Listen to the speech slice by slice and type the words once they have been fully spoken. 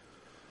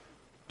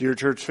Dear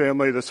church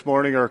family, this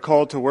morning our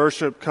call to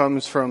worship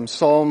comes from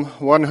Psalm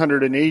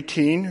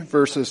 118,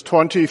 verses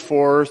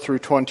 24 through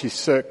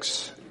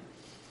 26.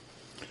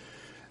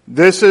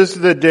 This is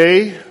the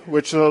day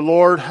which the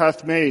Lord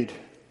hath made.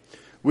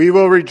 We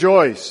will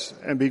rejoice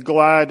and be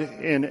glad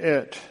in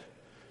it.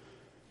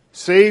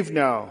 Save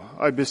now,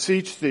 I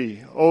beseech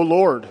thee, O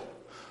Lord.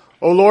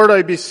 O Lord,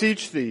 I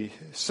beseech thee,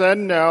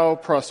 send now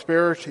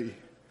prosperity.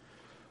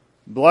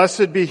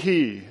 Blessed be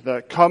he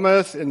that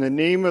cometh in the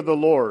name of the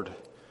Lord.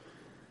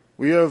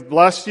 We have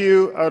blessed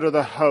you out of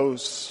the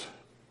house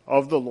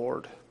of the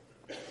Lord.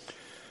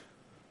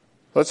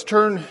 Let's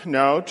turn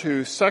now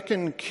to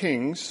 2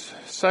 Kings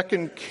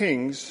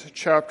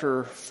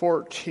chapter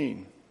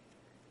 14.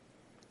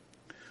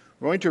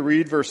 We're going to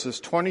read verses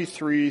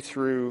 23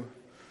 through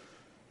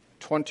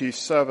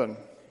 27.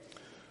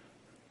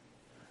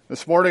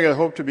 This morning I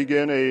hope to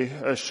begin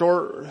a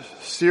short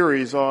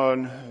series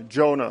on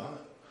Jonah.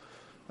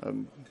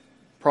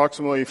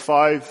 Approximately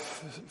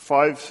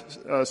five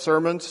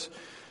sermons.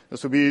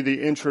 This will be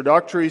the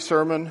introductory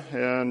sermon,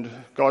 and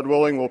God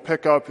willing, we'll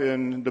pick up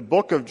in the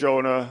book of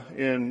Jonah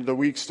in the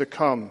weeks to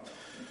come.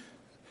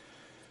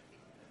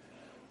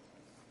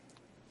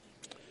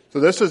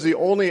 So this is the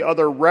only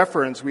other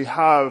reference we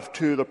have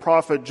to the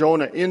prophet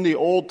Jonah in the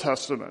Old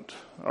Testament.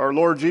 Our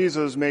Lord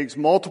Jesus makes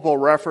multiple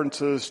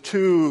references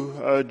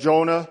to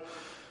Jonah,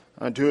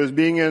 to his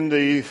being in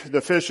the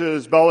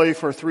fish's belly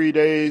for 3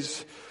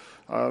 days,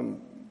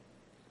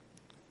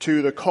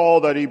 to the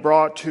call that he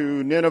brought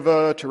to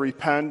Nineveh to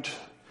repent.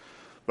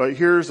 But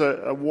here's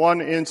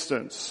one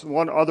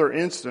other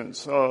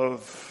instance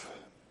of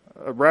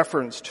a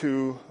reference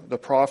to the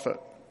prophet.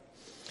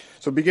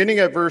 So beginning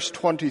at verse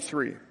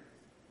 23.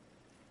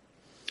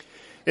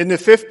 In the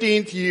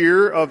 15th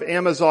year of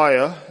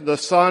Amaziah, the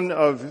son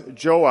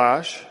of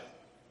Joash,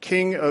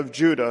 king of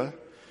Judah,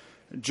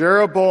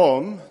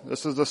 Jeroboam,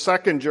 this is the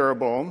second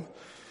Jeroboam,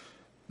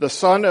 the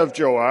son of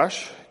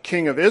Joash,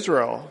 king of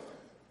Israel,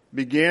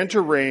 began to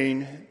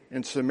reign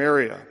in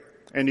Samaria,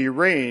 and he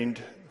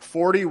reigned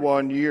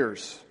 41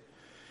 years.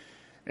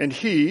 And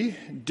he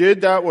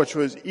did that which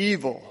was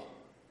evil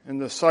in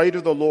the sight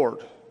of the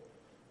Lord,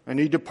 and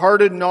he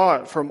departed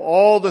not from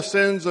all the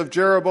sins of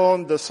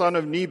Jeroboam the son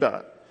of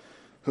Nebat,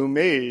 who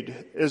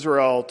made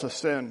Israel to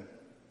sin.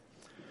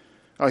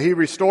 He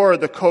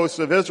restored the coasts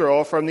of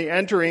Israel from the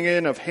entering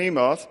in of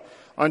Hamath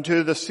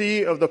unto the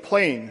sea of the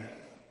plain,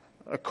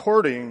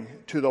 according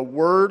to the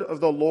word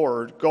of the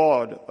Lord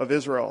God of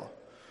Israel,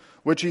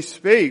 which he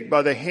spake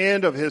by the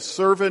hand of his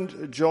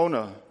servant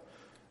Jonah,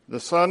 the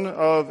son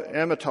of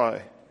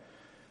Amittai,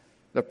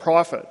 the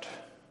prophet,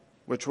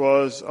 which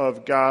was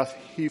of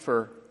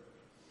Gath-hepher.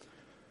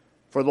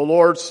 For the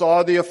Lord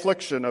saw the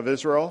affliction of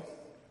Israel,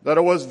 that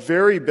it was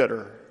very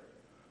bitter,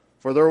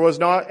 for there was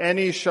not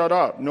any shut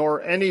up,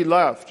 nor any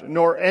left,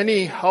 nor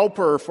any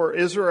helper for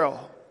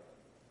Israel.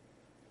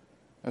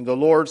 And the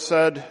Lord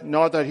said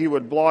not that he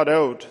would blot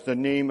out the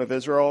name of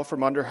Israel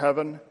from under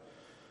heaven,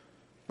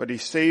 but he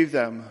saved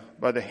them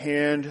by the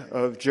hand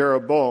of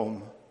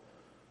Jeroboam,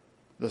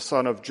 the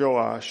son of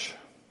Joash.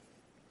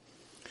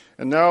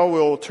 And now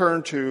we'll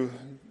turn to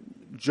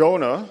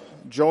Jonah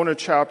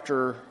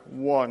chapter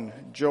 1.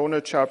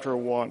 Jonah chapter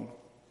 1.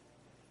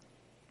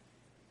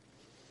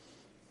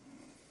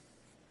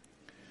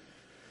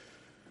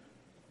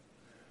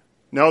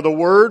 Now the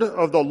word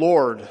of the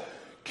Lord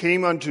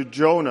came unto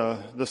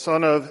Jonah, the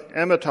son of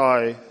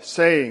Amittai,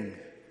 saying,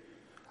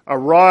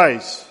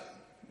 Arise,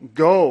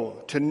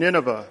 go to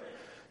Nineveh,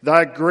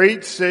 that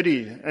great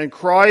city, and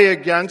cry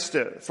against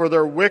it, for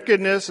their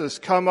wickedness is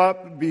come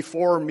up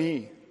before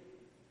me.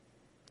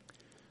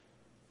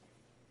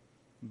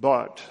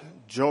 But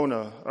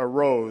Jonah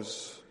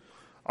arose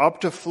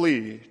up to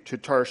flee to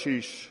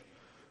Tarshish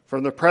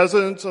from the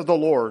presence of the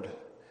Lord,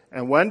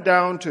 and went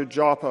down to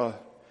Joppa,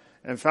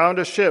 and found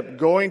a ship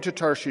going to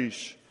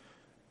Tarshish.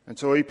 And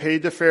so he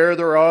paid the fare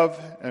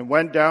thereof, and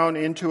went down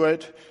into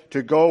it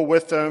to go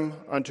with them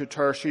unto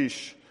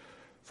Tarshish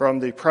from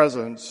the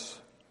presence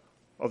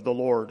of the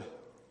Lord.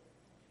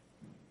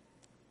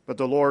 But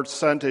the Lord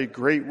sent a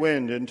great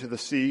wind into the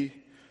sea,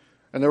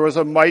 and there was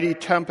a mighty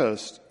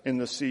tempest in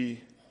the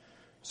sea,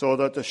 so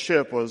that the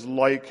ship was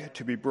like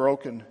to be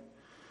broken.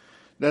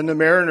 Then the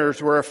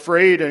mariners were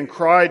afraid, and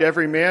cried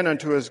every man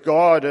unto his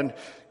God, and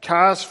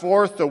cast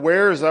forth the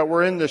wares that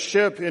were in the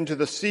ship into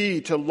the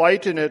sea to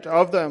lighten it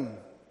of them.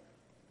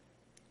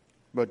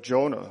 But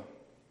Jonah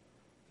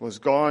was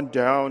gone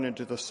down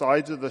into the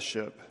sides of the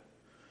ship,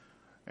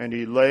 and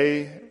he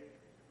lay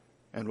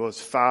and was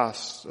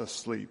fast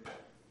asleep.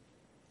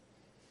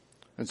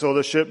 And so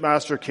the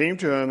shipmaster came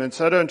to him and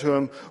said unto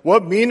him,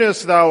 What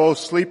meanest thou, O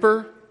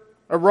sleeper?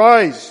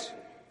 Arise,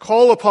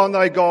 call upon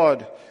thy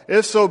God,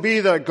 if so be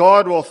that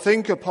God will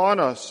think upon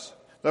us,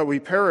 that we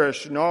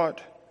perish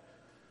not.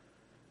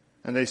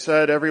 And they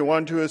said, every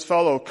one to his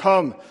fellow,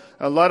 Come,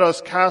 and let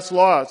us cast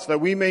lots,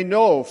 that we may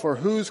know for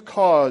whose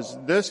cause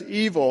this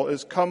evil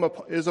is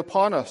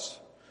upon us.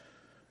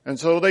 And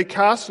so they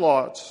cast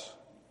lots,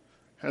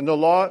 and the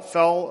lot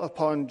fell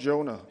upon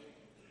Jonah.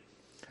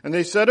 And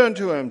they said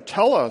unto him,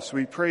 Tell us,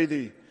 we pray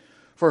thee,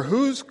 For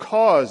whose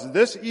cause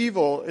this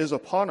evil is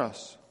upon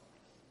us?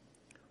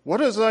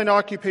 What is thine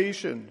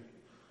occupation?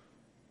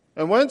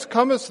 And whence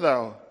comest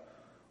thou?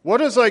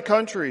 What is thy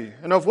country?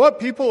 And of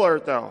what people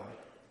art thou?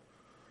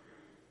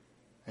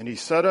 And he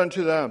said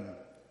unto them,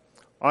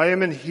 I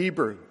am an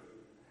Hebrew,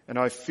 and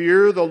I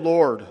fear the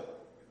Lord,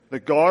 the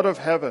God of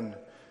heaven,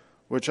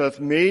 which hath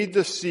made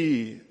the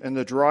sea and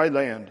the dry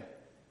land.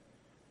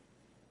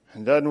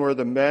 And then were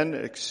the men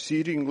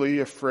exceedingly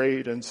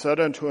afraid, and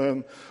said unto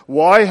him,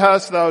 Why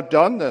hast thou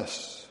done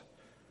this?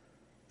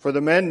 For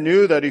the men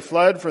knew that he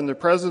fled from the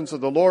presence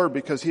of the Lord,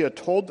 because he had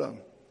told them.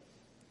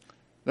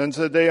 Then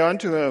said they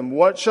unto him,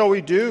 What shall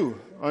we do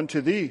unto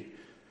thee,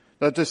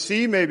 that the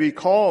sea may be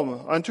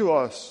calm unto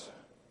us?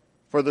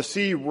 For the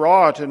sea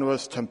wrought and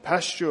was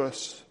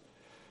tempestuous.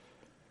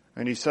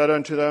 And he said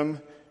unto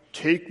them,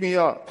 Take me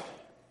up,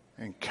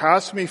 and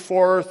cast me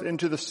forth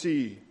into the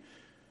sea,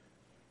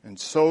 and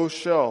so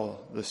shall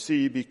the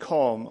sea be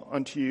calm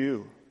unto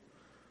you.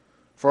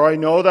 For I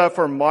know that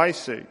for my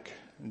sake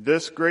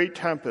this great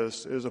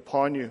tempest is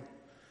upon you.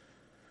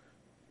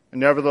 And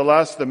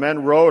nevertheless the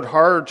men rowed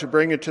hard to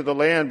bring it to the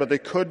land, but they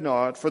could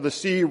not, for the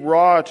sea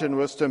wrought and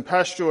was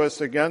tempestuous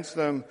against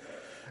them.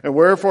 And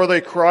wherefore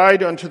they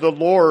cried unto the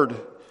Lord,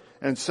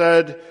 and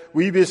said,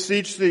 We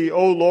beseech thee,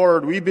 O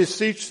Lord, we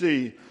beseech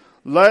thee,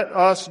 let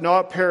us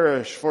not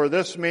perish for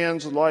this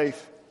man's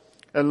life,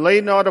 and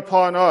lay not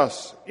upon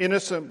us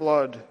innocent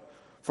blood,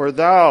 for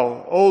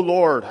thou, O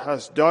Lord,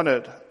 hast done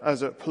it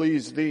as it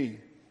pleased thee.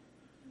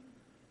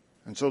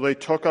 And so they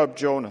took up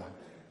Jonah,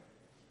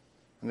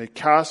 and they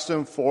cast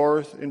him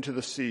forth into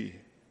the sea,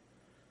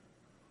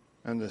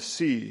 and the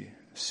sea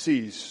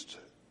ceased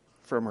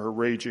from her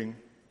raging.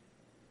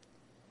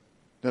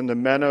 Then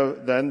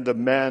the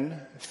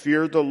men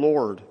feared the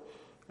Lord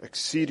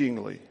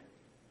exceedingly,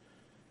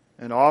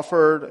 and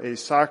offered a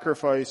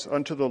sacrifice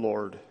unto the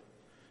Lord,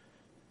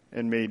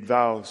 and made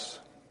vows.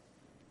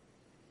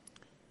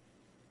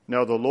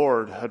 Now the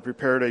Lord had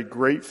prepared a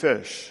great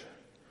fish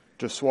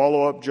to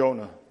swallow up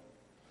Jonah.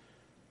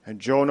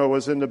 And Jonah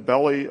was in the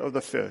belly of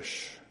the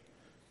fish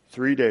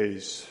 3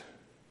 days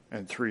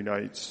and 3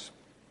 nights.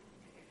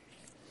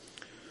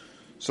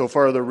 So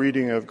far, the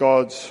reading of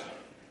God's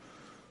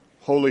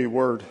holy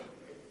word.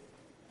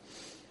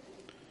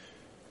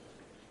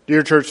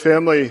 Dear church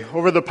family,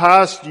 over the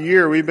past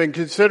year, we've been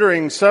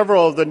considering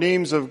several of the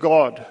names of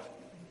God.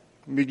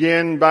 We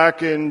began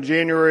back in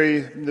January,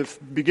 the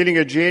beginning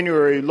of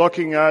January,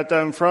 looking at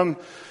them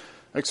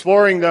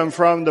exploring them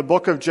from the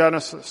book of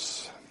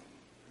Genesis.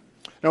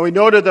 Now, we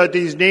noted that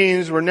these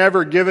names were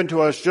never given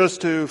to us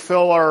just to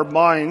fill our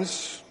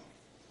minds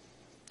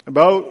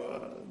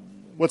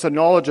with a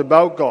knowledge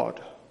about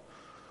God,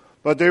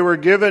 but they were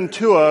given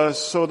to us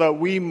so that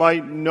we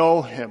might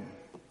know Him,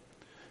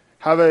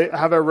 have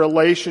a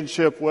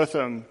relationship with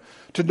Him,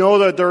 to know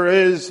that there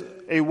is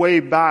a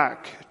way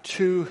back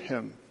to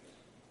Him.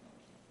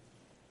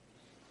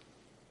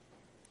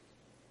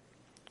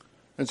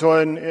 And so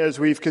as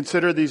we've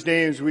considered these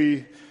names,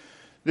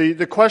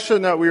 the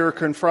question that we were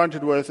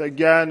confronted with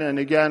again and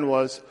again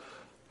was,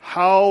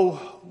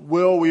 how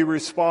will we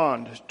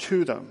respond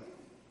to them?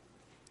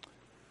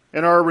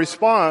 And our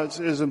response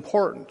is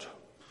important.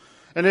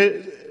 And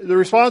the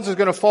response is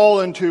going to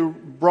fall into,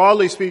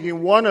 broadly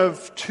speaking, one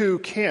of two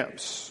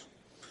camps.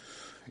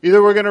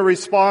 Either we're going to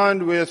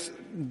respond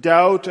with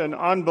doubt and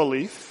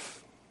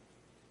unbelief,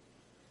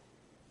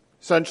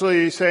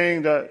 essentially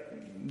saying that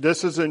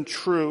this isn't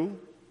true.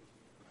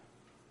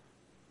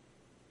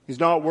 He's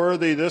not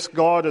worthy, this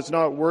God is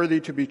not worthy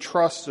to be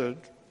trusted.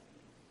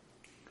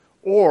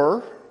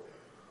 Or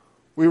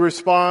we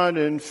respond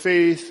in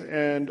faith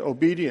and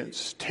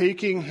obedience,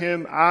 taking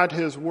Him at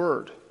His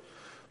word,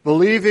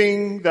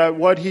 believing that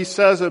what He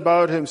says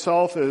about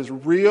Himself is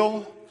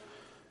real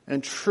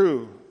and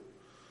true.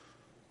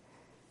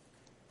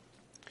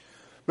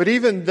 But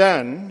even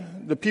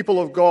then, the people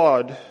of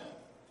God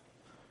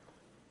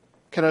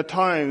can at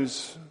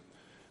times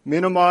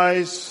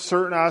minimize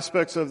certain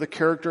aspects of the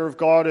character of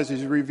God as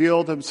He's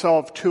revealed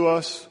Himself to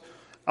us,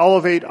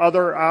 elevate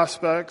other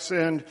aspects,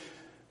 and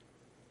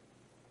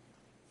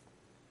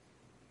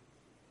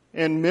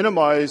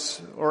minimize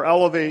or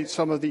elevate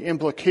some of the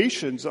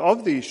implications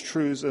of these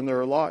truths in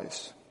their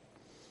lives.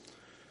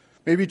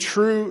 Maybe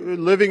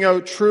living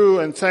out true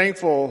and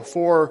thankful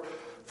for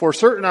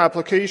certain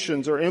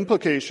applications or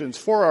implications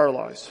for our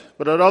lives.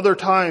 But at other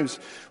times,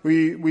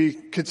 we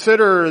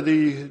consider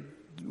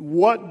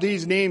what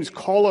these names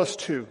call us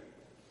to.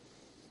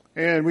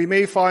 And we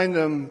may find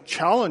them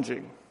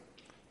challenging,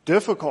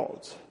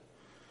 difficult,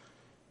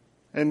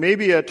 and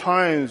maybe at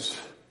times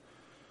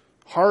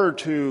hard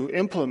to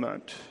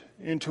implement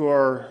into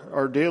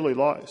our daily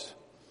lives.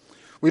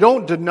 We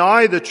don't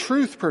deny the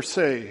truth per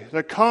se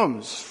that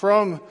comes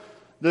from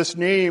this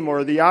name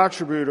or the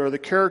attribute or the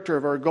character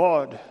of our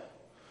God,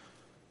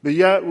 but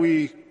yet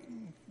we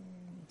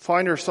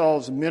find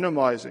ourselves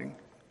minimizing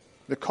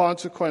the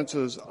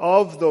consequences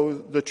of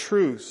the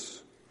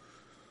truths.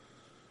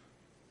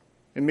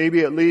 And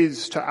maybe it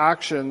leads to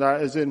action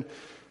that is in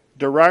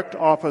direct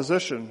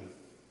opposition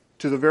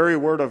to the very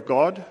word of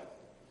God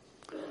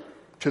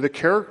to the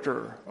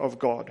character of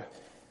God.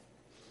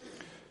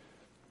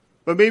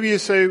 But maybe you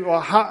say,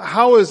 well,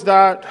 how is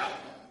that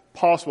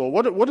possible?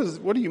 What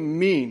do you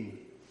mean?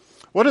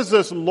 What does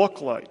this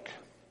look like?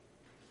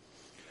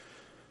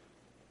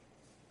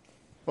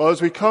 Well,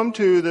 as we come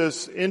to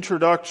this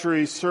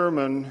introductory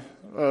sermon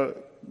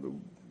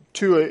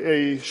to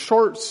a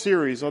short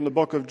series on the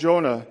book of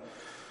Jonah,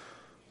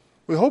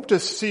 we hope to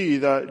see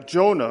that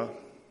Jonah,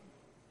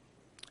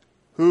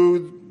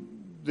 who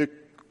the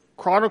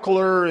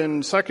chronicler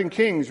in 2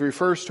 Kings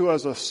refers to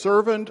as a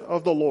servant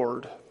of the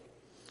Lord,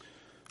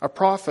 a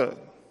prophet.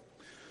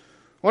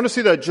 I want to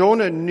see that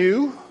Jonah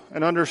knew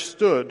and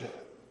understood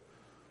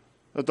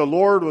that the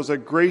Lord was a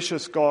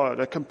gracious God,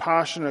 a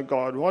compassionate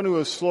God, one who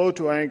was slow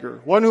to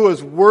anger, one who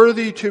was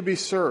worthy to be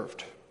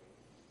served.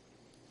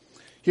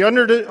 He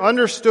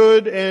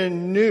understood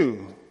and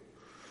knew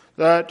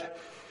that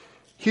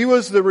he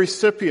was the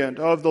recipient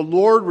of the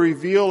Lord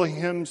revealing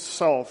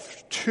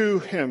himself to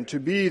him to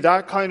be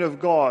that kind of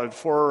God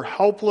for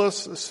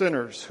helpless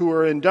sinners who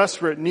were in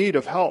desperate need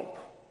of help.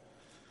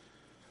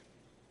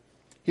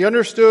 He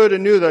understood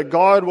and knew that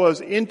God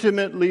was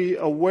intimately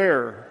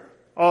aware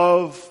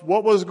of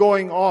what was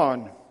going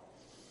on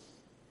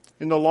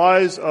in the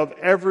lives of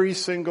every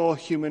single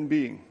human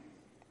being.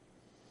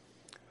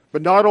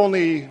 But not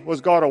only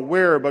was God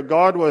aware, but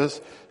God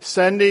was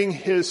sending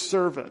his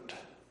servant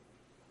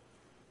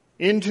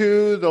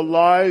into the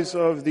lives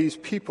of these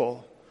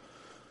people,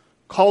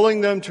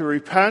 calling them to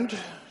repent,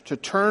 to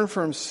turn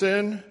from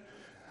sin,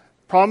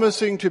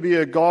 promising to be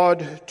a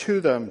God to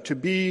them, to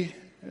be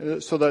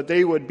so that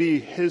they would be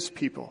his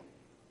people.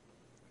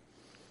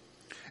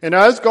 And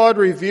as God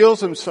reveals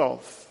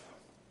himself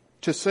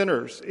to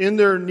sinners in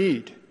their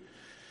need,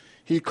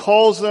 he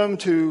calls them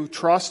to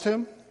trust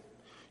him.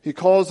 He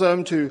calls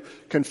them to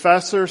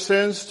confess their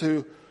sins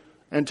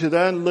and to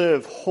then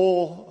live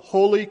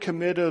wholly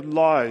committed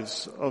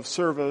lives of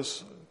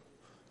service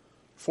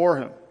for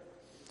him.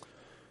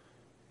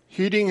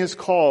 Heeding his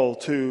call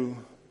to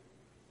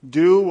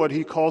do what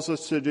he calls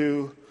us to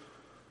do,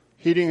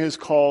 heeding his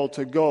call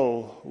to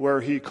go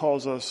where he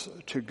calls us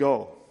to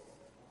go.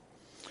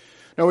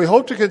 Now we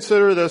hope to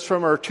consider this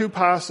from our two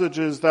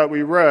passages that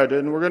we read,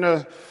 and we're going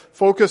to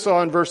focus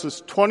on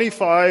verses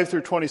 25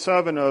 through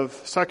 27 of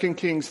 2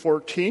 Kings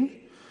 14,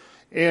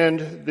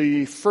 and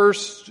the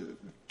first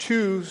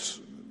two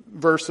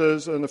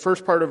verses and the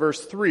first part of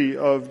verse 3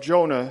 of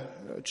Jonah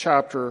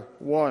chapter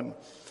 1. I'm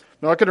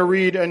not going to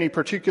read any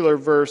particular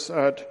verse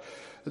at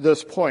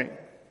this point.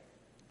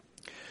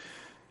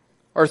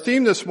 Our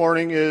theme this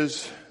morning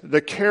is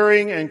the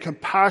caring and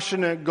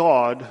compassionate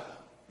God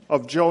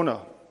of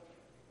Jonah.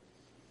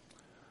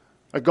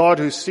 A God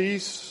who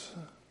sees,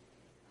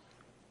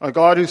 a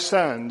God who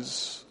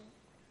sends,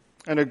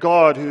 and a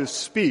God who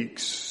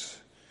speaks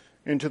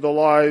into the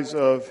lives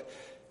of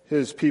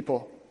his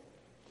people.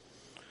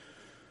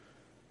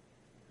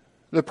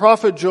 The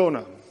prophet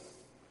Jonah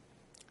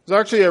is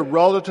actually a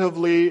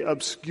relatively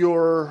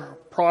obscure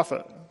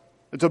prophet.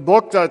 It's a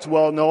book that's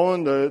well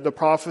known, the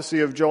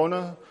prophecy of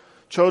Jonah.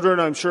 Children,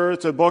 I'm sure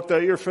it's a book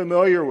that you're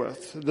familiar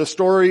with. The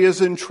story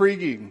is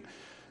intriguing.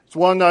 It's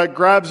one that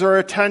grabs our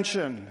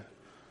attention.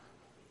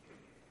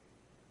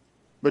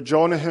 But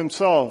Jonah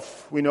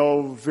himself, we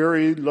know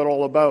very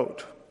little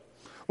about.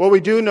 What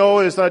we do know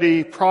is that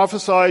he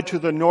prophesied to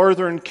the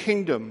northern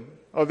kingdom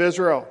of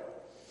Israel,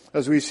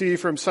 as we see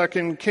from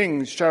 2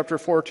 Kings chapter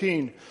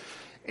 14.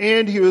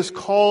 And he was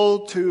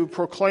called to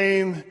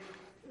proclaim,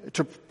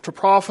 to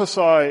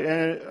prophesy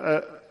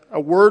a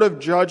word of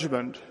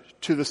judgment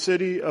to the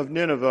city of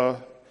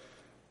Nineveh,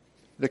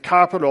 the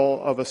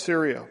capital of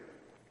Assyria.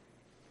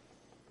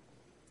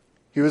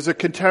 He was a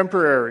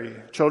contemporary.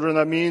 Children,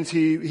 that means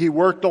he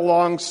worked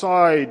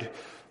alongside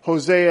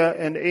Hosea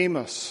and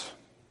Amos,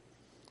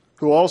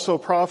 who also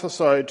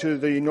prophesied to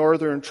the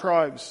northern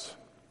tribes.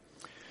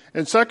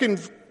 And 2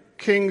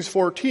 Kings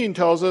 14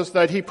 tells us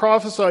that he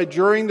prophesied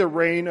during the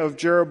reign of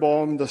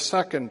Jeroboam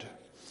II,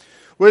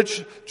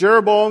 which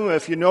Jeroboam,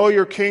 if you know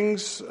your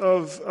kings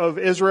of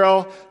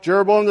Israel,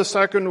 Jeroboam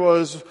II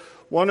was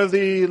one of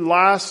the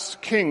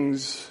last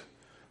kings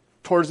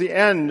towards the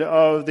end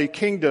of the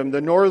kingdom,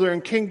 the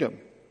northern kingdom.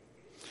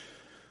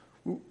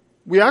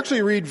 We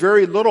actually read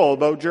very little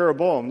about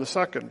Jeroboam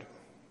II.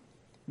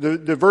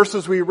 The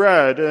verses we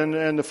read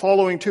and the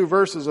following two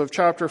verses of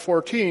chapter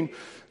 14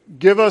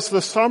 give us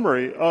the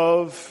summary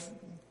of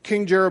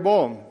King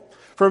Jeroboam.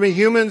 From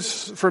human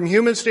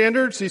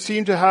standards, he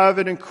seemed to have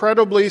an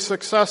incredibly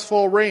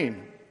successful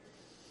reign.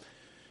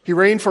 He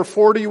reigned for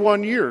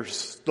 41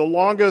 years, the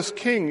longest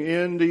king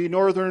in the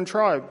northern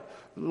tribe,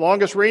 the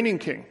longest reigning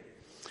king.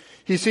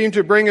 He seemed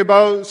to bring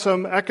about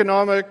some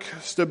economic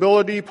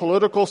stability,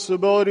 political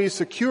stability,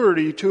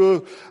 security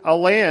to a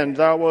land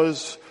that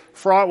was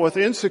fraught with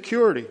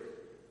insecurity.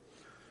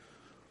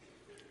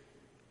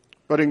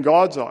 But in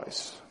God's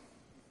eyes,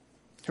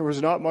 there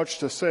was not much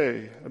to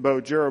say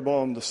about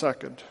Jeroboam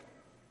II.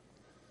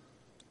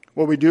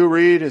 What we do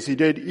read is he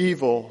did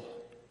evil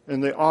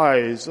in the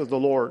eyes of the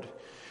Lord.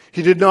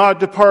 He did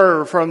not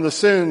depart from the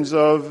sins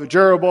of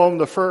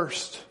Jeroboam I,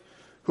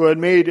 who had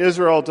made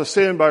Israel to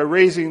sin by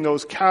raising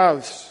those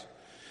calves.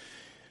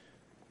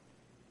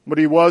 What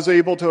he was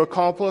able to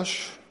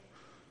accomplish,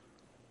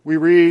 we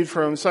read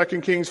from 2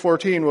 Kings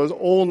 14, was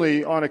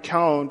only on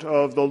account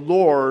of the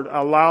Lord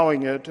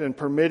allowing it and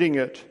permitting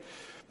it,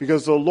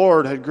 because the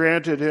Lord had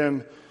granted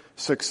him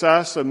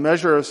success, a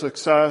measure of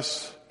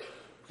success,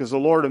 because the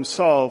Lord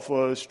himself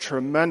was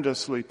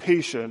tremendously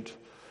patient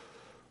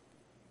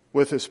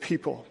with his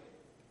people.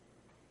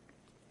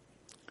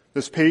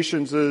 This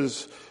patience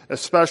is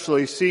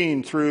especially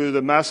seen through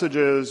the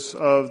messages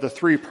of the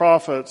three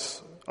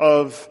prophets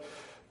of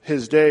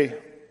his day.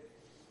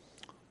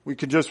 We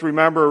could just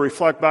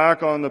reflect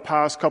back on the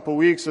past couple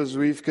weeks as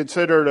we've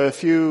considered a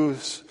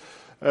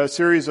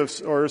series of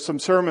some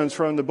sermons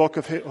from the book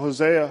of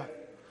Hosea.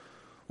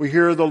 We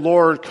hear the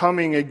Lord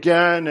coming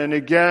again and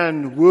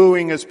again,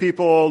 wooing his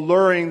people,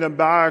 luring them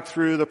back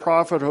through the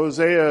prophet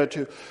Hosea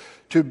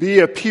to be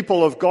a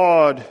people of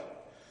God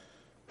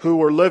who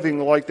were living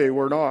like they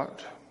were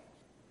not.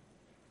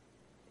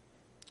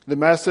 The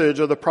message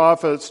of the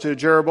prophets to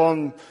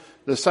Jeroboam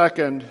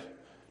II,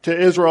 to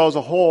Israel as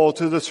a whole,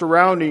 to the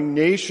surrounding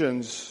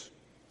nations,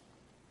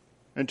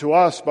 and to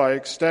us by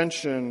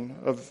extension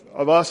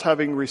of us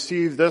having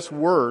received this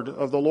word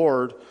of the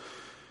Lord,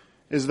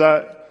 is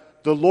that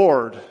the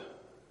Lord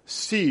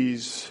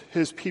sees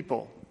his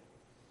people.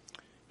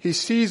 He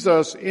sees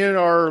us in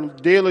our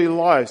daily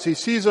lives. He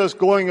sees us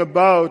going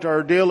about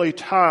our daily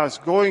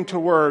tasks, going to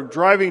work,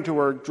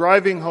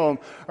 driving home,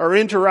 our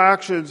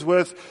interactions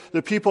with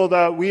the people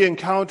that we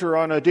encounter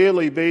on a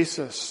daily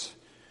basis.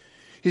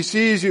 He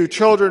sees you,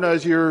 children,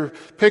 as you're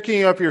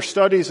picking up your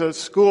studies at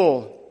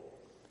school.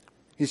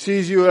 He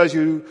sees you as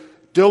you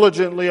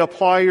diligently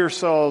apply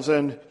yourselves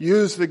and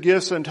use the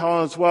gifts and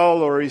talents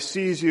well, or he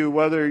sees you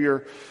whether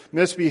you're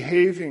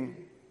misbehaving.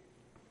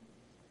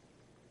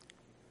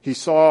 He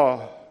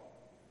saw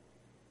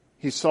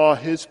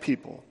his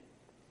people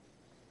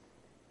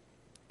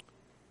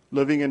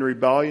living in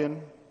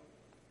rebellion.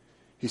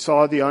 He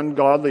saw the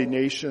ungodly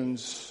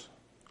nations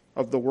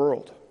of the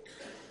world.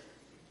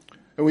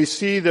 And we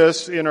see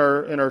this in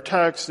our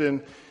text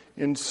in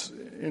 2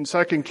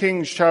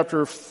 Kings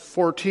chapter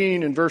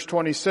 14 and verse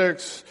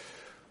 26.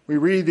 We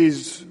read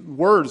these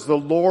words,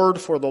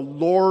 for the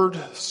Lord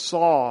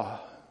saw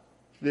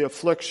the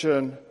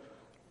affliction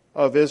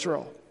of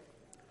Israel,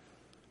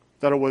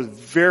 that it was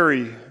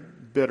very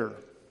bitter.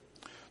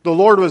 The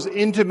Lord was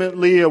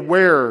intimately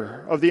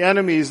aware of the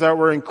enemies that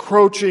were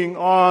encroaching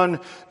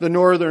on the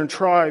northern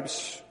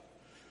tribes.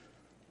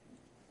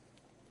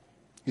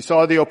 He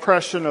saw the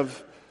oppression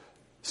of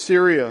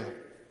Syria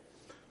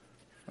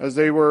as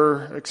they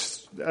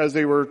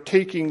were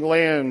taking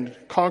land,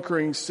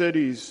 conquering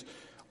cities,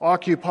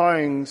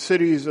 occupying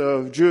cities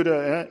of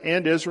Judah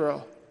and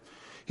Israel.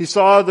 He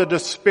saw the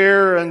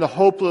despair and the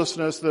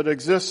hopelessness that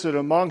existed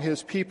among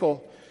his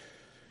people.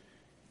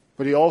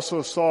 But he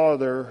also saw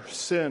their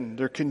sin,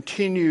 their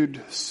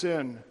continued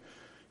sin.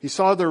 He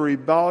saw their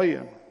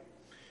rebellion.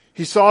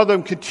 He saw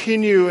them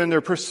continue in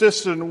their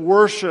persistent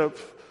worship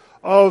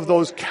of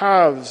those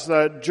calves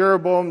that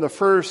Jeroboam I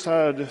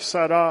had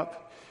set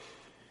up.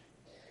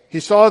 He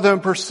saw them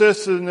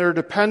persist in their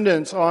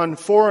dependence on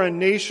foreign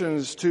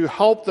nations to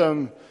help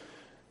them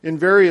in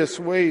various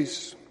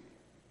ways.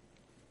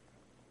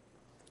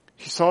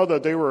 He saw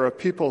that they were a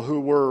people who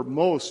were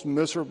most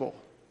miserable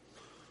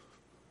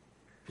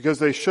because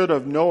they should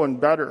have known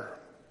better.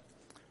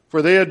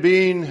 For they had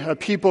been a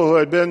people who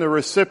had been the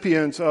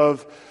recipients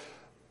of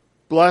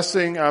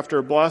blessing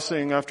after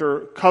blessing,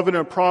 after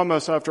covenant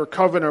promise after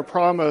covenant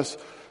promise,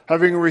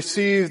 having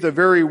received the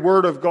very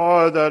word of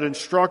God that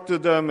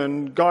instructed them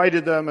and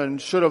guided them and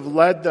should have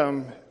led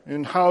them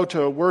in how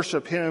to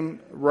worship him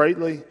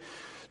rightly.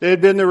 They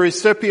had been the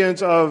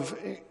recipients of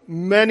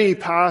many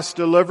past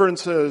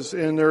deliverances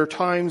in their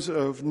times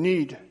of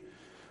need.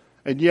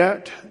 And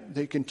yet,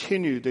 they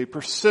continued, they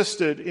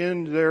persisted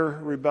in their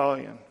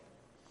rebellion.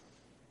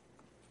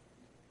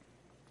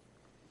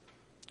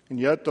 And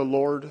yet the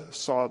Lord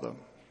saw them.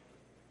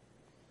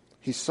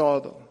 He saw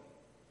them.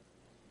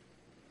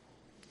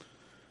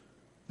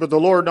 But the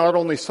Lord not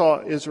only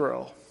saw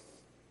Israel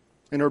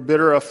in her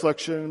bitter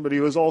affliction, but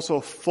he was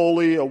also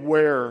fully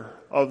aware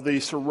of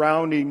the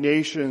surrounding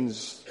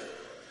nations.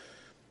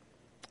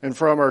 And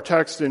from our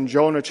text in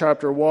Jonah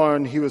chapter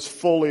 1, he was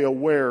fully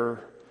aware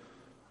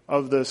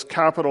of this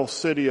capital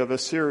city of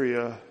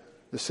Assyria,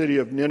 the city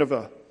of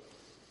Nineveh.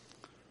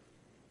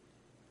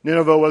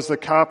 Nineveh was the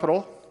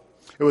capital.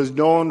 It was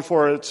known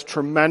for its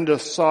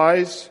tremendous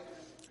size,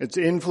 its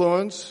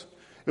influence.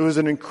 It was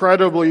an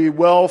incredibly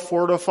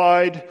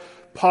well-fortified,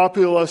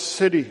 populous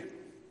city.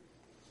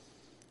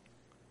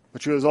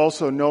 But she was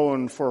also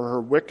known for her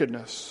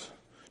wickedness.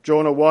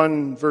 Jonah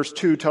 1 verse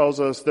 2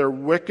 tells us, "Their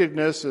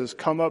wickedness has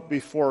come up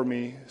before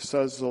me,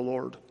 says the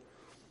Lord."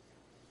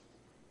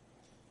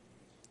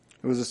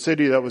 It was a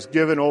city that was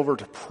given over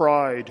to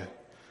pride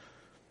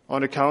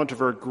on account of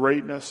her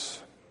greatness,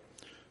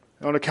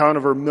 on account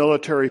of her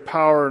military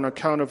power, on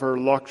account of her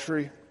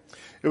luxury.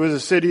 It was a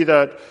city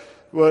that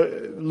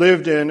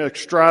lived in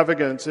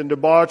extravagance and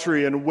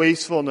debauchery and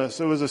wastefulness.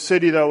 It was a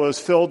city that was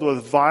filled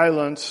with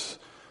violence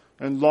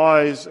and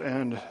lies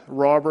and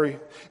robbery.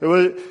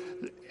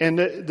 And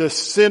the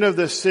sin of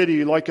the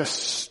city, like a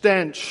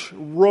stench,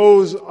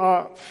 rose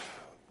up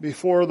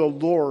before the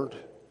Lord.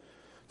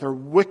 Their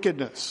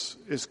wickedness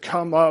is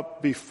come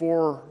up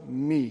before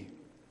me.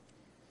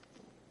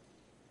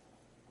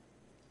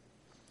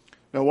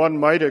 Now one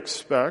might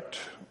expect,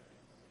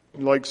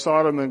 like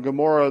Sodom and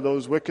Gomorrah,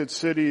 those wicked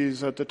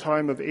cities at the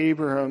time of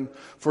Abraham,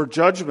 for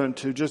judgment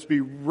to just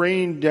be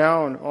rained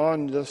down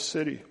on this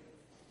city.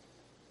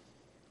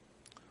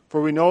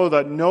 For we know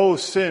that no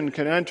sin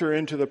can enter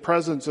into the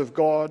presence of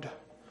God.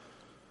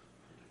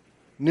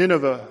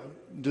 Nineveh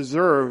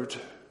deserved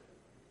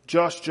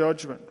just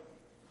judgment.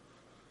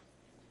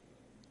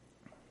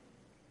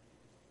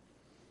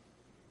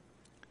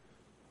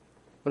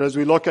 But as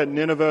we look at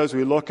Nineveh, as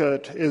we look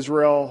at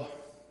Israel,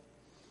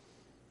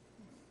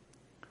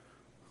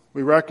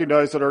 we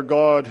recognize that our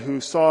God who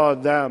saw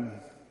them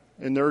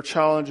in their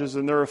challenges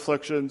and their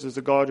afflictions is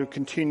a God who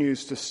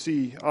continues to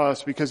see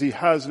us because He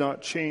has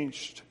not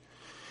changed.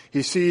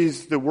 He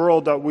sees the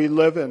world that we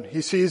live in.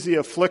 He sees the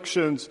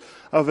afflictions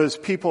of His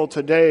people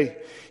today.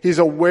 He's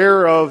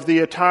aware of the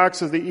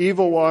attacks of the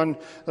evil one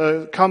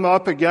come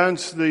up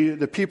against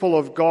the people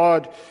of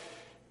God.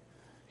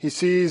 He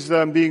sees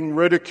them being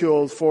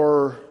ridiculed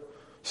for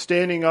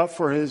standing up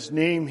for His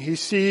name. He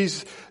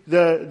sees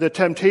the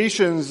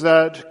temptations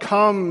that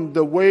come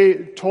the way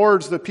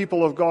towards the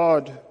people of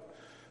God.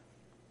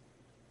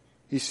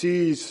 He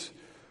sees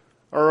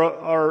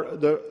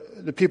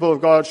the people of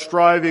God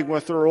striving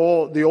with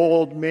the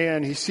old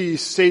man. He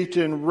sees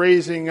Satan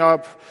raising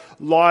up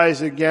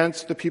lies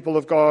against the people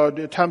of God,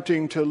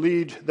 attempting to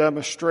lead them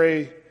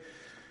astray.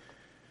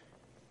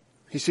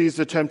 He sees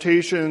the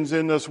temptations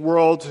in this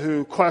world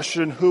to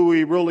question who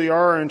we really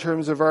are in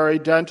terms of our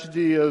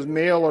identity as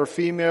male or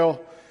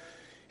female.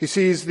 He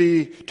sees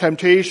the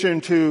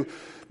temptation to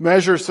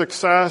measure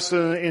success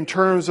in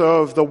terms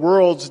of the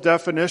world's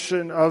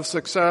definition of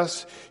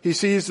success. He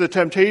sees the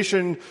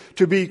temptation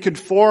to be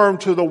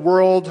conformed to the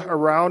world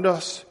around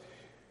us.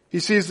 He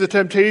sees the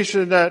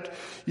temptation that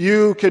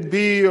you could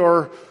be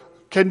or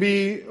can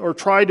be or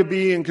try to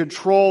be in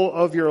control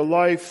of your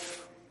life.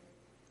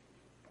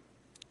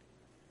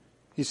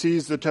 He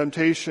sees the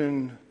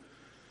temptation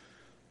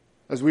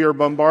as we are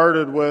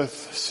bombarded with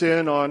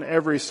sin on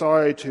every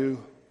side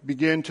to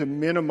begin to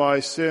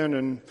minimize sin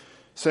and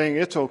saying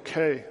it's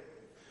okay.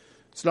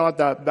 It's not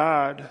that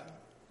bad.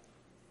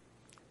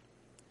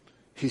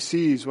 He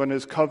sees when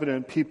His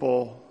covenant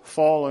people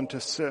fall into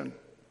sin,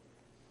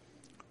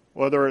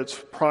 whether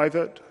it's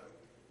private,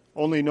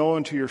 only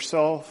known to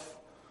yourself,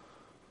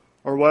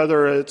 or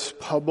whether it's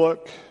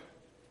public.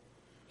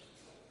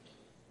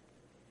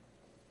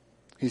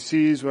 He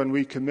sees when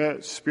we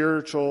commit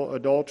spiritual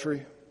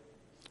adultery,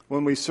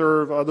 when we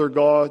serve other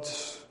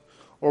gods,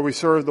 or we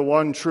serve the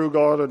one true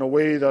God in a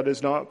way that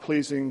is not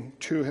pleasing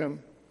to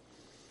Him.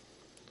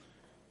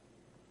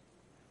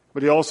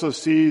 But He also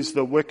sees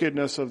the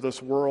wickedness of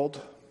this world.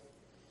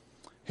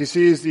 He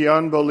sees the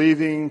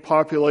unbelieving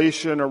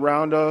population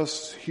around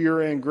us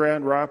here in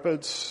Grand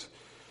Rapids.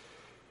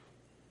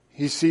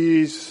 He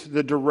sees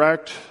the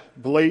direct,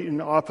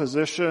 blatant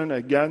opposition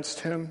against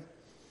Him.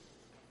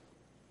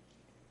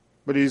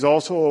 But He's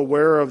also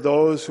aware of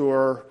those who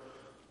are,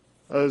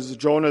 as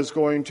we're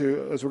going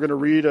to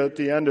read at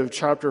the end of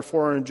chapter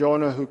 4 in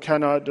Jonah, who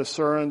cannot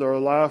discern their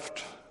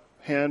left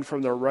hand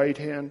from their right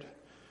hand.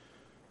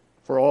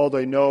 For all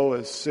they know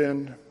is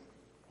sin.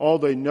 All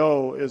they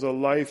know is a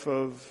life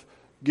of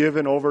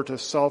given over to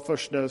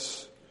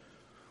selfishness.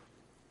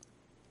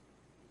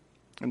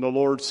 And the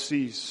Lord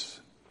sees.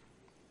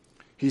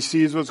 He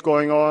sees what's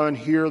going on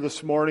here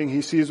this morning.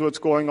 He sees what's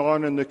going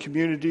on in the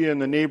community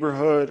and the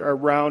neighborhood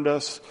around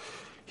us.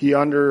 He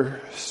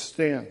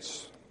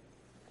understands.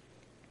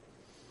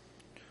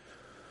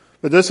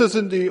 But these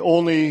aren't the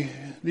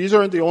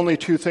only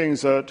two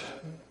things that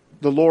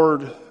the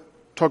Lord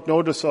took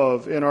notice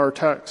of in our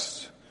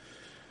text.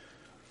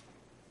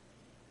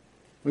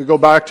 We go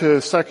back to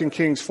 2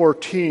 Kings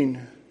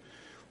 14.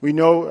 We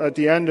know at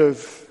the end of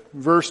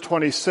verse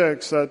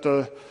 26 that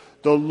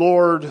the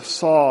Lord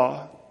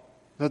saw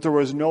that there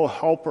was no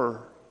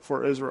helper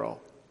for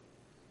Israel.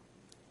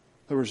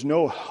 There was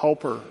no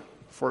helper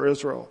for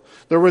Israel.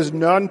 There was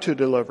none to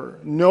deliver.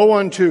 No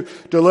one to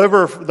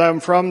deliver them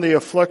from the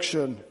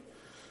affliction.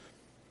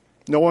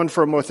 No one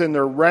from within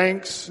their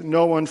ranks.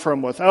 No one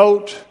from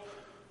without.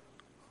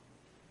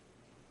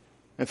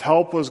 If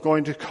help was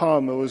going to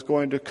come, it was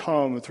going to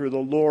come through the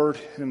Lord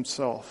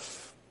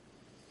Himself.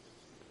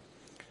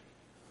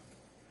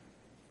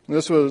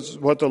 This was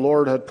what the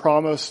Lord had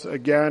promised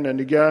again and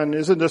again.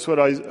 Isn't this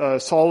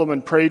what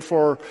Solomon prayed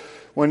for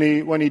when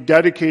he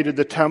dedicated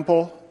the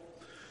temple?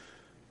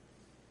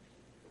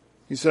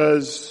 He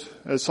says,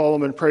 as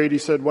Solomon prayed, he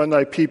said, "When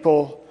thy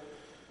people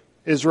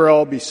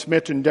Israel be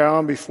smitten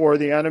down before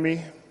the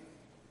enemy,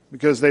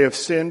 because they have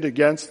sinned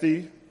against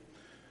thee,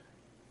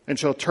 and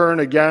shall turn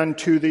again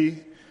to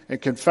thee,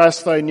 and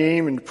confess thy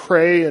name and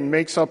pray and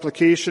make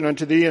supplication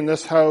unto thee in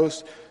this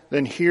house,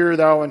 then hear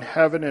thou in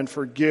heaven and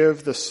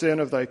forgive the sin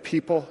of thy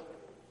people.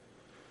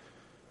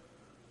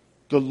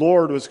 The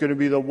Lord was going to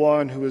be the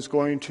one who was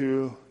going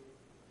to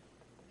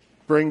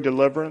bring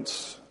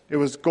deliverance. It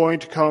was going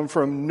to come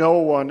from no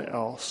one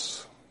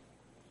else.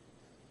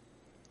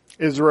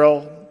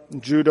 Israel,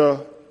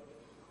 Judah,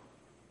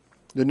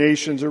 the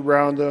nations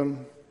around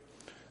them,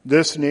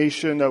 this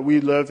nation that we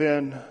live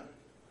in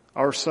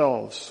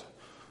ourselves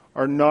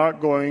are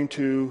not going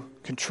to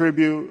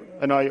contribute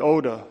an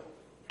iota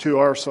to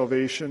our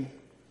salvation.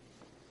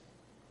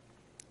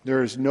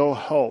 There is no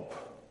help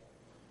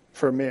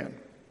for man.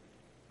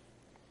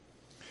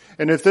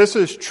 And if this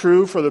is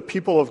true for the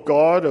people of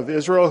God, of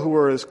Israel, who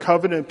were his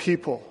covenant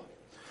people,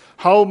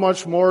 how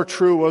much more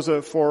true was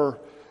it for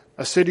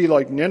a city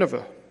like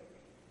Nineveh?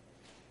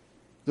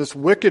 This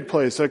wicked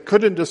place that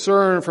couldn't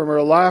discern from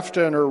her left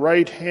and her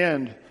right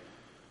hand.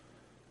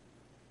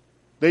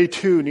 They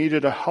too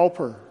needed a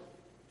helper,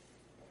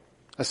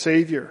 a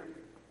savior.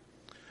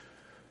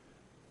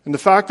 And the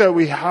fact that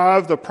we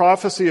have the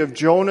prophecy of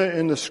Jonah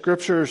in the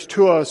scriptures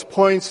to us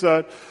points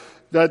that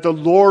the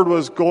Lord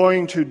was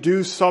going to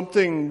do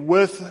something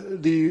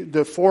with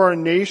the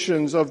foreign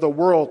nations of the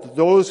world,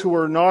 those who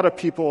were not a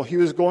people. He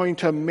was going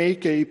to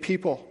make a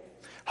people.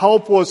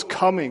 Help was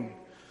coming,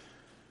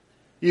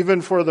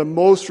 even for the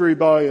most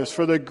rebellious,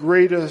 for the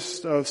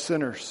greatest of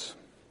sinners.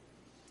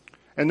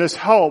 And this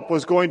help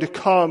was going to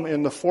come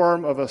in the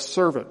form of a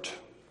servant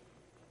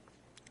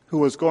who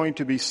was going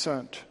to be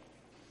sent.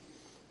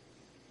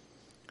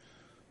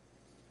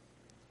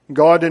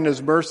 God in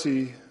his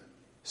mercy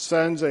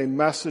sends a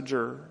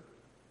messenger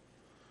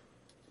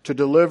to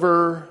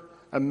deliver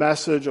a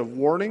message of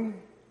warning,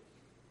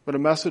 but a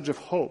message of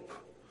hope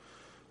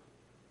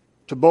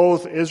to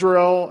both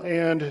Israel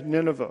and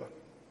Nineveh.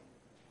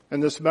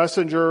 And this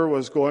messenger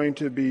was going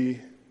to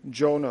be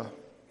Jonah.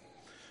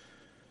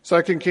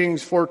 2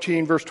 Kings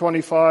 14 verse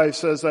 25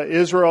 says that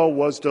Israel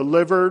was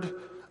delivered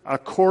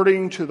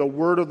according to the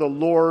word of the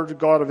Lord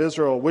God of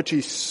Israel, which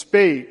he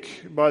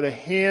spake by the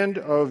hand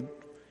of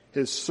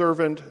his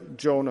servant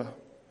Jonah.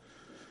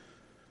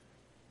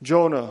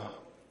 Jonah,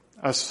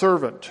 a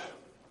servant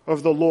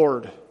of the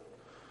Lord,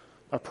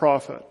 a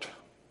prophet.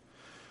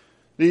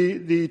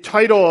 The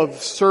title of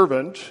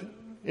servant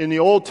in the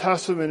Old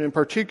Testament in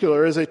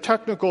particular is a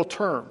technical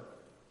term.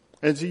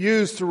 It's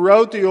used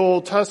throughout the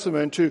Old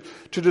Testament to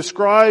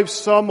describe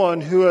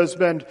someone who has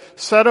been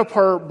set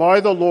apart by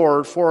the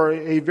Lord for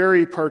a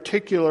very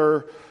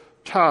particular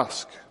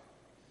task.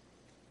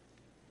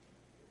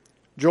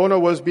 Jonah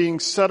was being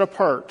set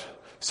apart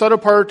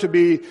to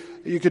be,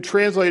 you could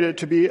translate it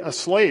to be a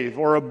slave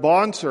or a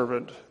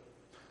bondservant.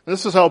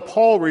 This is how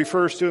Paul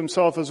refers to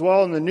himself as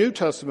well in the New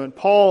Testament.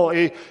 Paul,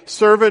 a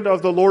servant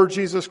of the Lord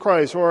Jesus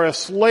Christ, or a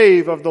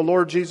slave of the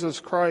Lord Jesus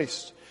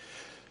Christ.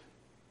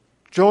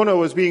 Jonah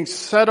was being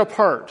set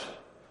apart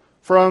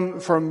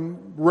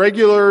from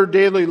regular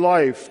daily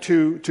life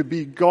to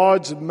be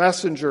God's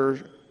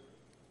messenger.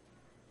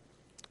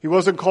 He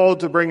wasn't called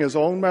to bring his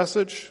own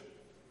message,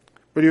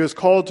 but he was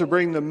called to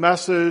bring the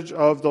message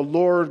of the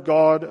Lord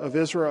God of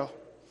Israel.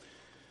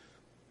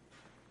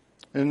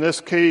 In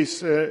this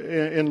case,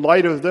 in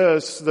light of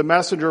this, the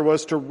messenger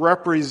was to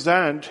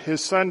represent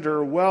his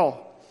sender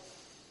well.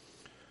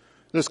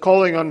 This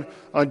calling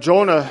on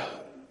Jonah,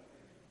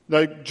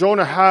 that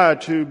Jonah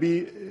had to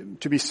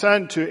be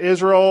sent to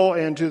Israel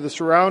and to the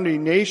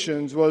surrounding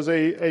nations, was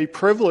a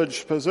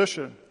privileged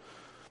position.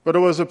 But it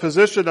was a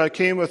position that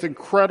came with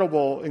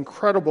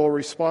incredible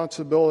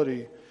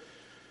responsibility.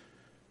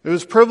 It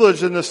was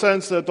privileged in the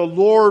sense that the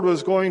Lord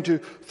was going to,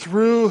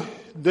 through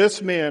this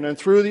man and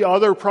through the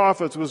other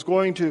prophets, was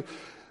going to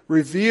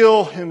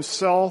reveal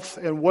himself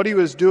and what he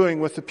was doing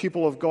with the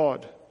people of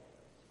God.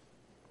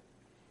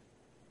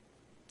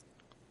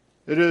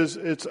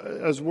 It's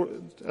as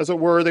it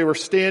were, they were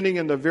standing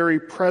in the very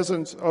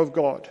presence of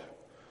God.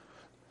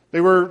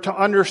 They were to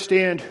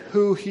understand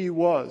who he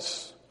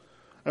was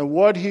and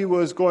what he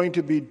was going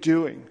to be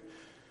doing.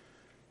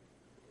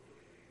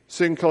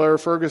 Sinclair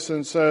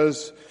Ferguson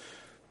says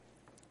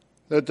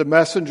that the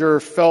messenger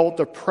felt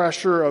the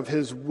pressure of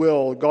his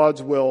will,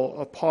 God's will,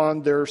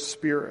 upon their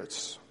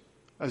spirits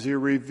as he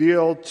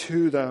revealed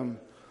to them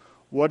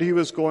what he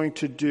was going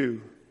to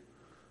do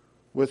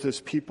with his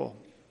people.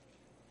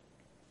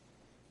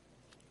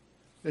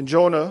 And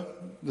Jonah,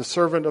 the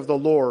servant of the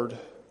Lord,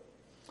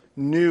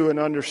 knew and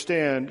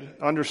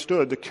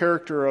understood the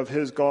character of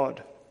his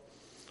God.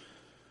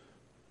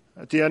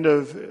 At the end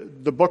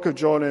of the book of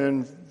Jonah,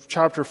 in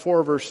chapter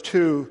 4, verse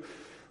 2,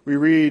 we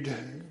read,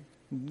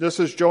 this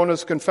is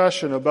Jonah's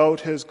confession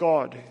about his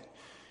God.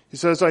 He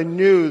says, I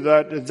knew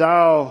that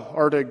thou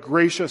art a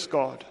gracious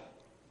God,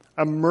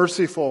 a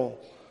merciful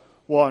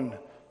one,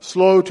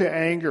 slow to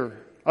anger,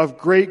 of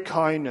great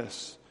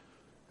kindness,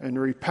 and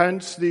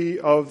repents thee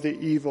of the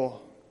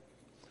evil.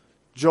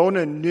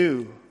 Jonah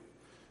knew,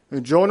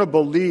 and Jonah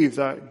believed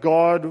that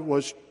God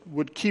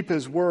would keep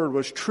his word,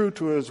 was true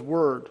to his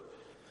word.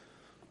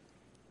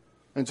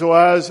 And so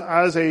as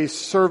a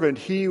servant,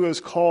 he was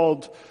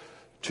called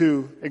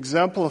to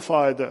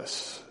exemplify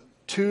this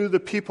to the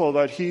people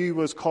that he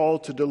was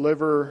called to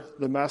deliver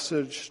the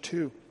message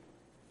to.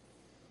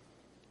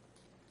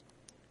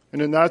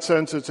 And in that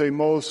sense, it's a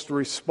most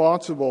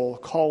responsible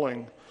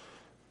calling,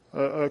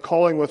 a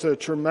calling with a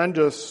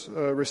tremendous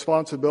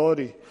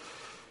responsibility.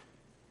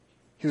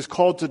 He was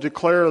called to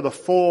declare the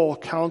full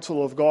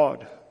counsel of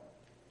God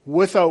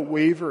without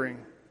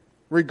wavering,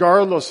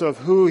 regardless of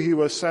who he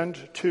was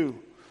sent to,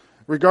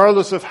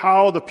 regardless of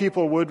how the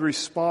people would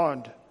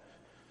respond.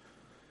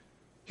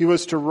 He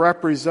was to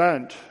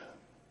represent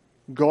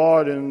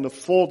God in the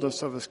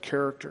fullness of his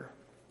character.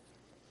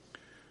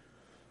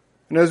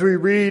 And as we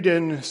read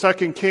in 2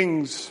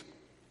 Kings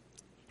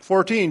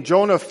 14,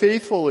 Jonah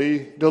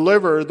faithfully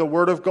delivered the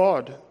word of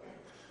God.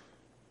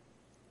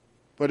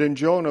 But in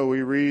Jonah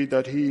we read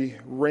that he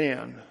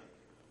ran.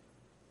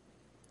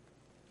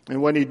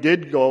 And when he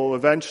did go,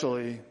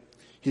 eventually,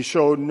 he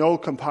showed no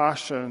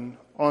compassion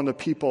on the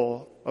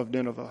people of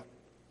Nineveh.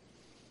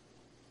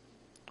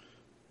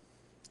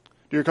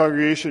 Dear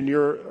congregation,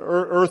 your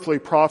earthly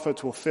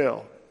prophets will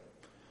fail.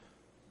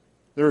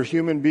 They're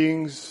human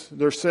beings,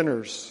 they're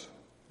sinners,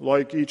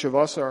 like each of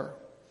us are.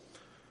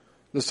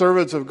 The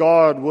servants of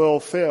God will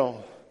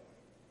fail.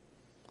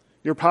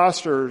 Your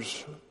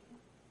pastors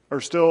are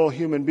still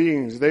human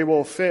beings. They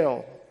will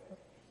fail.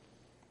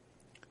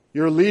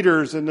 Your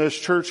leaders in this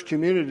church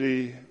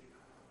community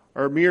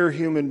are mere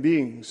human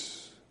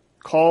beings,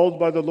 called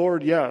by the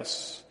Lord,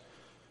 yes,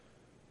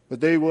 but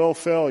they will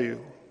fail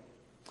you.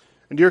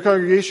 And dear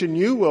congregation,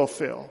 you will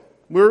fail.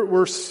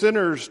 We're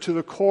sinners to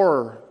the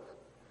core.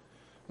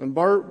 And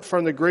apart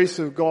from the grace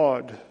of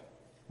God,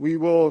 we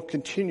will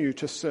continue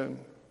to sin.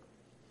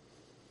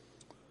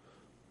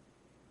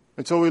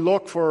 And so we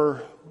look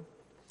for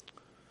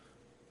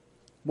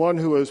one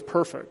who is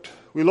perfect.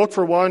 We look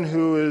for one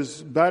who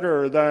is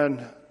better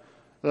than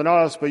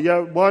us, but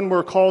yet one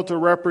we're called to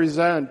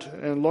represent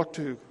and look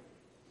to.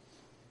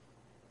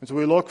 And so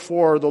we look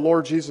for the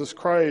Lord Jesus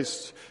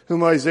Christ,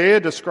 whom Isaiah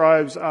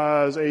describes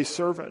as a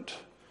servant.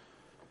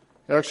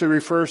 It actually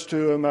refers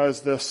to him as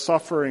the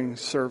suffering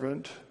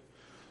servant.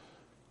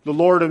 The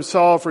Lord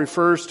himself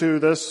refers to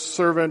this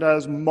servant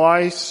as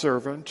my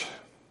servant.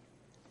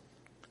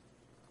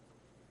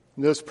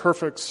 This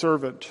perfect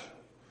servant,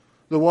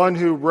 the one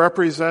who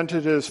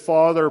represented his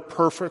Father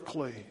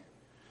perfectly,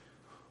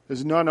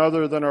 is none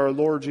other than our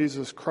Lord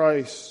Jesus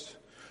Christ.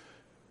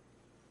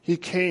 He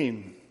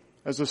came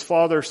as his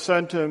Father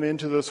sent him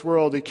into this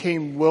world. He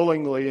came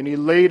willingly and he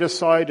laid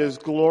aside his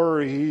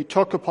glory. He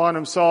took upon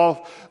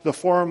himself the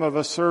form of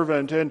a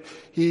servant, and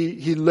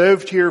he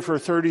lived here for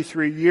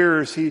 33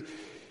 years.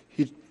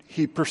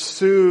 He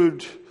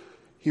pursued,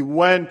 he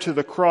went to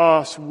the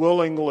cross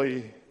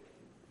willingly.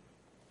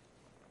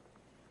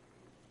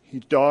 He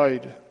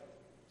died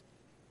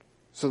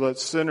so that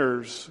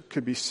sinners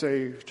could be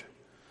saved.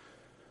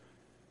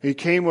 He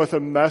came with a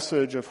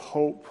message of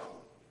hope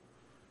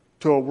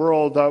to a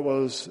world that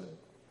was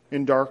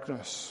in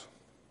darkness.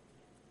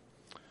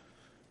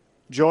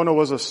 Jonah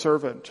was a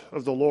servant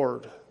of the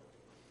Lord,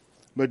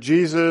 but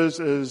Jesus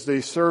is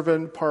the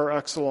servant par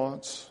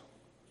excellence.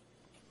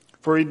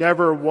 For he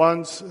never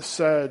once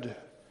said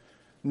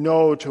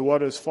no to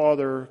what his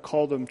Father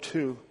called him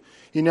to.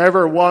 He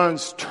never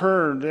once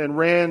turned and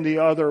ran the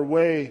other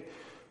way.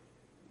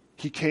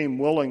 He came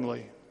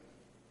willingly.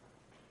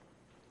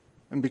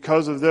 And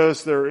because of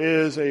this, there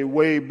is a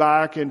way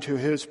back into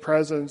his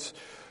presence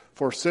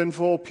for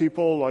sinful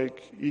people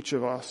like each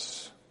of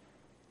us.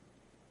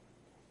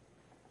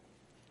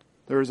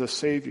 There is a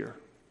Savior.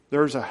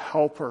 There is a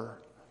helper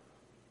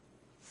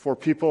for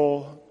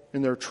people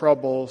in their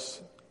troubles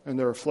and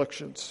their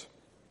afflictions.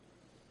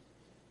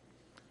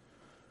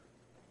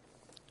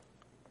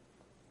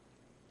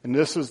 And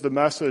this is the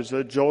message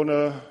that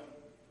Jonah,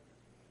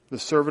 the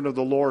servant of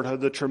the Lord, had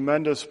the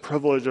tremendous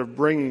privilege of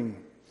bringing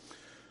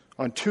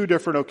on two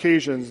different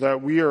occasions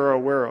that we are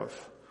aware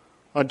of.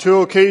 On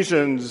two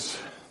occasions,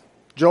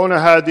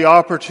 Jonah had the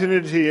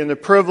opportunity and the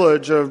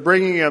privilege of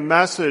bringing a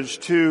message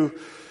to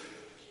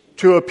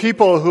a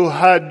people who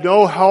had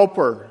no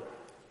helper,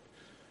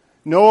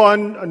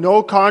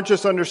 no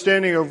conscious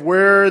understanding of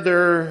where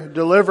their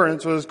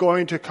deliverance was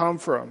going to come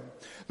from.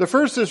 The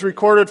first is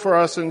recorded for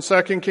us in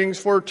 2 Kings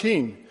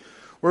 14,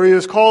 where he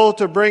was called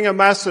to bring a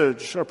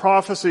message, a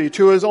prophecy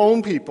to his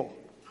own people.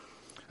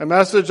 A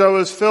message that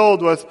was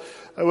filled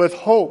with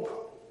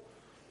hope,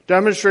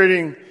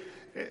 demonstrating,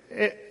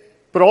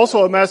 but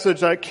also a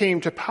message that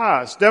came to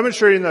pass,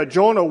 demonstrating that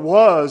Jonah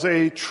was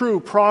a true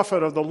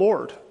prophet of the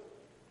Lord.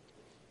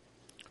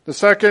 The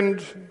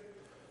second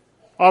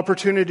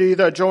opportunity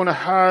that Jonah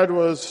had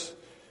was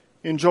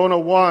in Jonah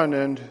 1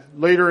 and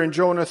later in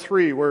Jonah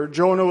 3, where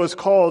Jonah was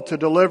called to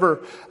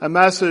deliver a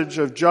message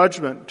of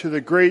judgment to the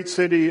great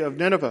city of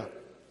Nineveh.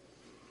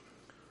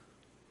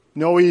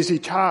 No easy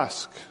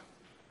task.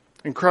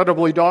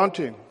 Incredibly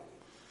daunting.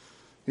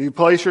 You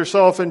place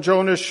yourself in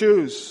Jonah's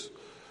shoes,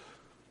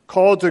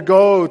 called to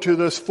go to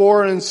this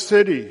foreign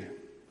city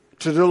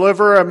to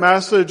deliver a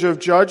message of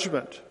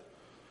judgment.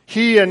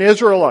 He, an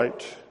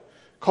Israelite,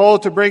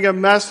 called to bring a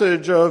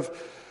message of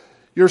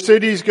Your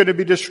city's going to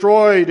be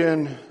destroyed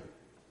in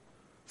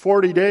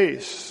 40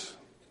 days.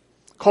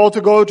 Called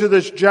to go to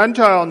this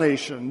Gentile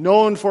nation,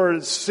 known for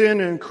its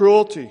sin and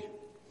cruelty.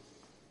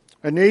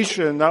 A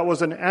nation that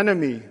was an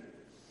enemy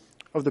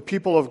of the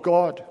people of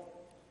God.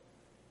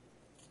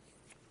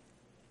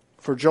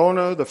 For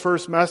Jonah, the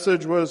first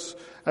message was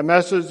a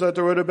message that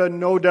there would have been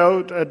no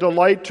doubt a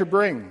delight to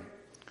bring,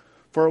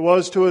 for it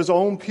was to his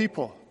own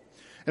people.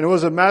 And it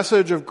was a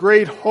message of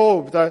great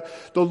hope that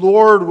the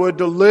Lord would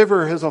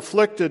deliver his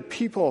afflicted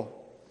people.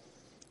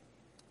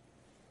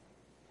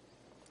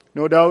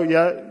 No doubt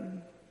yet,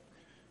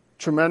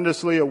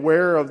 tremendously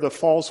aware of the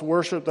false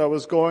worship that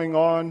was going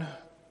on,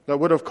 that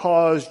would have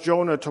caused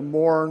Jonah to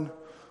mourn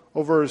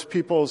over his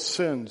people's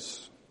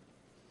sins.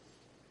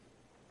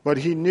 But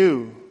he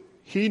knew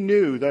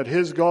that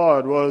his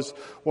God was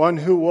one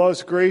who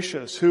was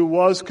gracious, who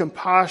was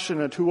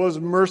compassionate, who was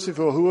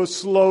merciful, who was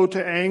slow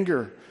to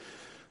anger,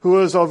 who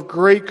was of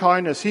great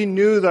kindness. He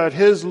knew that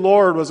his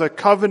Lord was a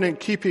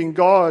covenant-keeping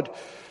God.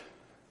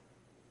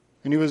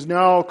 And he was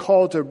now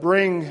called to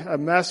bring a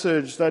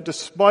message that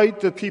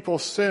despite the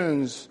people's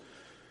sins,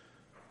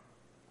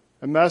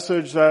 a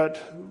message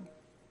that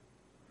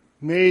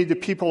made the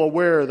people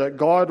aware that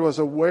God was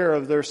aware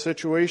of their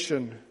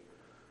situation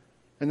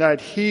and that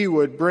he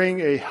would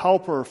bring a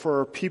helper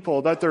for a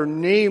people, that their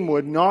name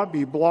would not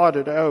be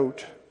blotted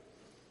out.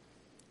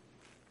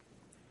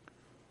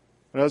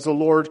 But as the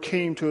Lord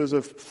came to his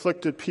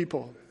afflicted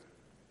people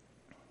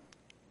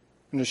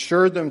and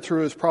assured them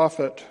through his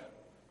prophet,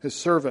 his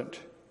servant,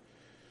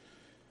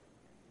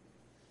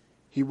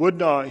 he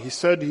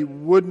said he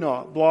would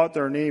not blot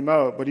their name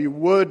out, but he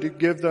would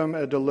give them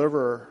a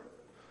deliverer,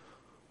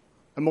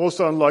 a most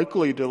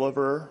unlikely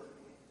deliverer,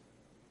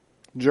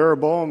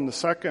 Jeroboam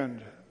II,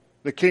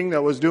 the king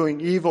that was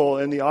doing evil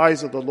in the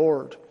eyes of the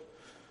Lord.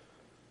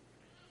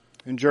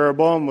 And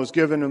Jeroboam was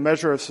given a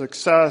measure of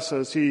success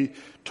as he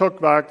took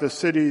back the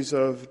cities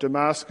of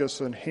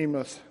Damascus and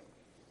Hamath.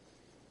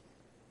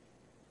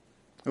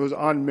 It was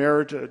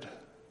unmerited,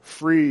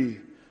 free,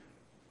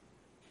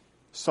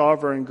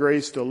 sovereign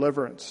grace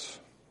deliverance.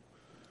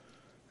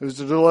 It was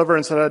a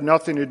deliverance that had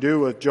nothing to do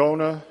with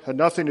Jonah, had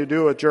nothing to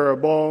do with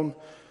Jeroboam,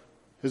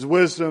 his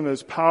wisdom,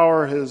 his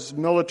power, his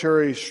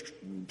military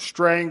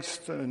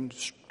strength and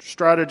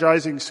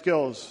strategizing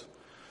skills.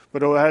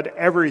 But it had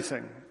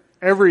everything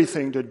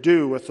to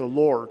do with the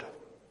Lord,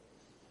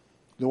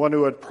 the one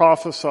who had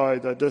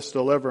prophesied that this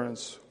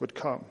deliverance would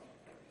come.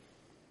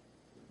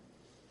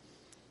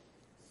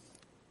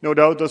 No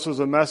doubt this was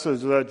a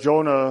message that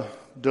Jonah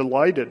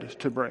delighted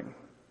to bring.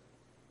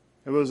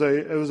 It was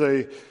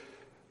a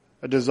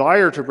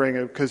desire to bring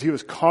it because he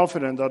was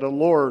confident that the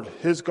Lord,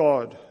 his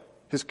God,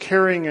 his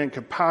caring and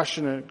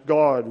compassionate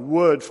God,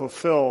 would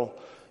fulfill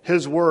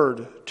his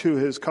word to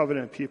his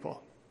covenant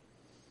people.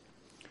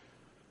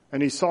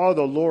 And he saw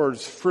the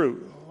Lord's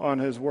fruit on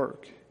his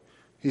work.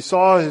 He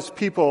saw his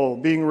people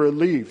being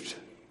relieved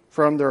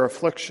from their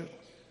affliction.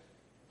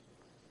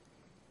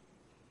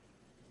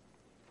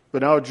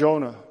 But now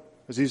Jonah,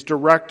 as he's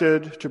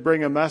directed to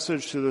bring a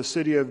message to the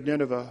city of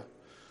Nineveh,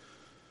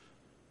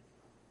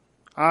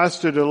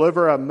 asked to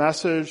deliver a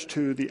message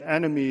to the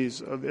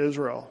enemies of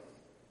Israel,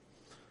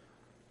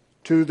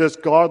 to this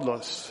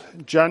godless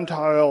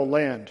Gentile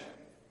land.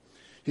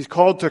 He's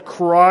called to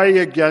cry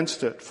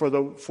against it, for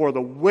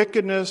the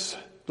wickedness,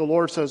 the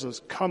Lord says,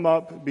 has come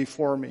up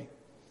before me.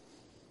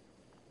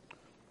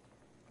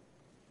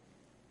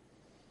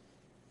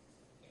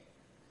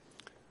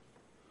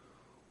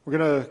 We're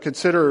going to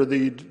consider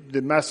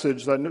the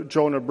message that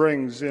Jonah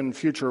brings in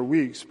future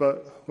weeks,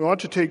 but we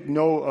want to take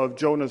note of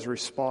Jonah's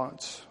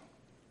response.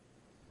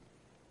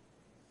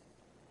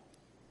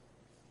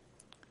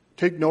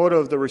 Take note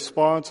of the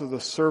response of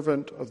the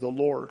servant of the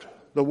Lord,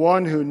 the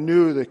one who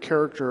knew the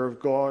character of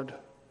God.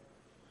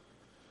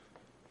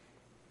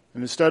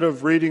 And instead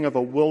of reading of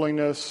a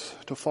willingness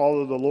to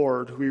follow the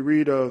Lord, we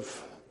read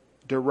of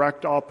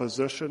direct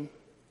opposition.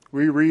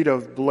 We read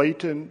of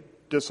blatant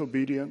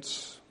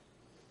disobedience.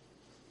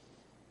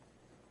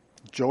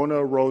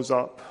 Jonah rose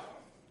up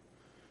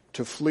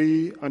to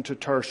flee unto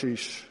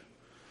Tarshish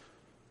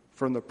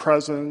from the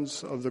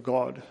presence of the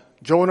God.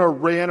 Jonah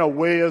ran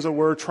away, as it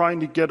were, trying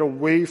to get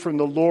away from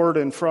the Lord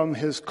and from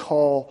his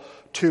call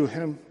to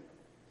him.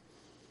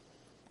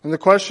 And the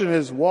question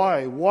is,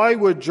 why? Why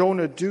would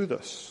Jonah do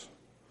this?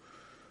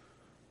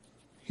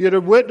 He had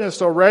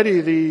witnessed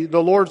already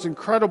the Lord's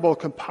incredible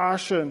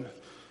compassion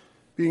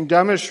being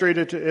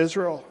demonstrated to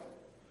Israel.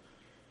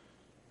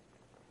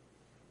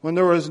 When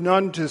there was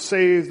none to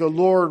save, the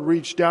Lord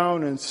reached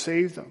down and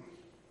saved them.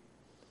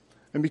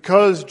 And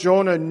because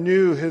Jonah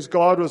knew his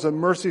God was a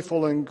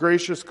merciful and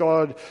gracious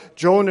God,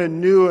 Jonah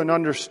knew and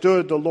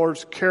understood the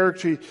Lord's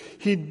character.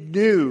 He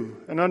knew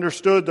and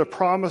understood the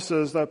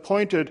promises that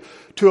pointed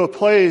to a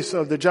place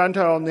of the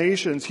Gentile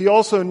nations. He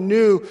also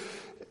knew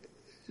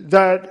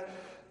that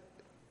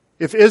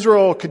if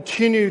Israel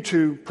continued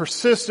to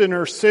persist in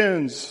her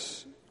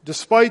sins,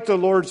 despite the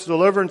Lord's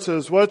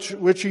deliverances,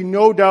 which he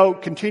no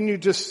doubt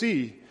continued to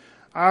see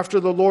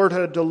after the Lord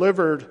had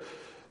delivered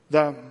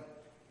them,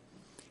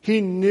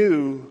 He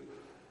knew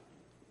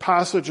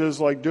passages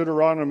like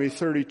Deuteronomy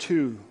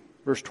 32,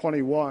 verse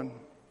 21.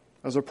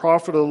 As a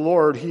prophet of the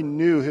Lord, he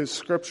knew his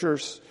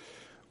scriptures.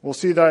 We'll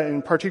see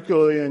that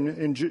particularly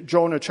in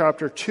Jonah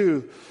chapter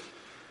 2.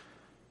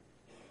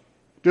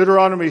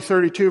 Deuteronomy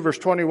 32, verse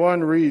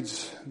 21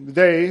 reads,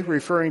 "They,"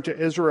 referring to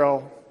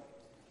Israel,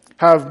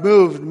 "have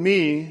moved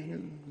me,"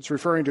 it's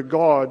referring to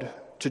God,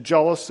 "to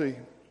jealousy,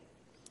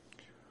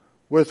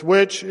 with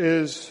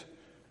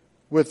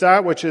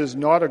that which is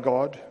not a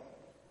God.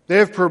 They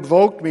have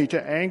provoked me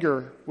to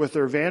anger with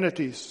their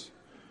vanities."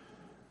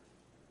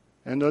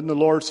 And then the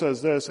Lord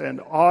says this, "And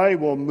I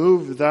will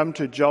move them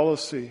to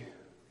jealousy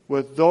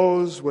with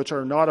those which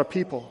are not a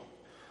people.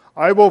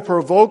 I will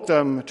provoke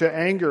them to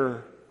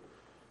anger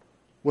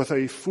with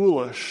a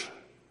foolish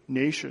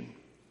nation."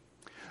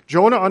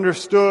 Jonah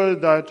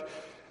understood that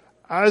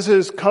as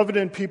the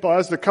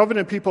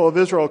covenant people of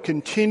Israel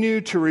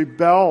continued to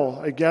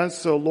rebel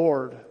against the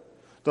Lord,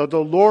 that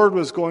the Lord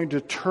was going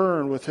to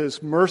turn with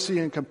his mercy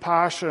and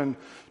compassion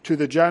to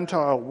the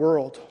Gentile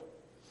world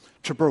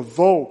to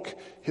provoke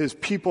his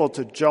people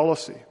to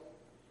jealousy.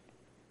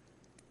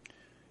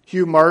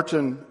 Hugh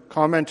Martin,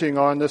 commenting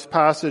on this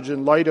passage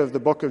in light of the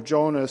book of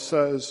Jonah,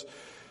 says,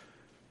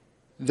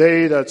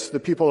 "They," that's the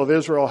people of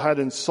Israel, "had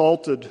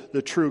insulted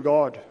the true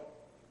God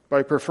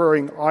by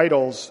preferring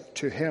idols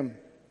to him.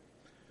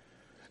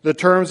 The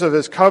terms of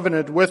his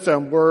covenant with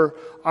them were,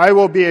 'I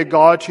will be a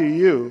God to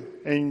you,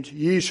 and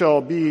ye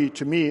shall be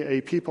to me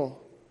a people.'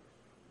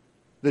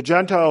 The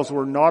Gentiles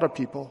were not a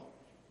people.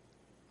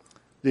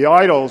 The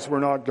idols were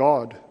not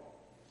God.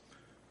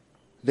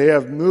 They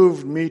have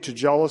moved me to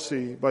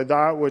jealousy by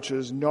that which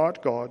is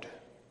not God,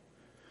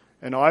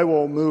 and I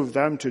will move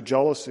them to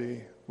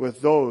jealousy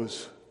with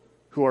those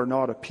who are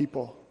not a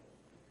people."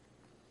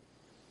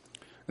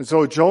 And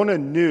so Jonah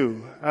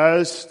knew,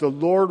 as the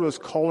Lord was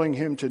calling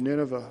him to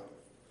Nineveh,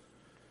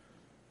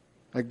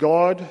 that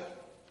God,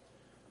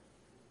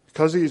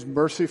 because he's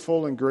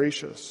merciful and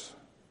gracious,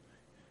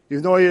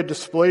 even though he had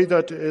displayed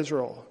that to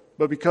Israel,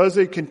 but because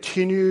they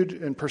continued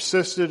and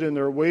persisted in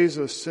their ways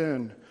of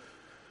sin,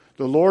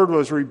 the Lord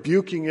was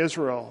rebuking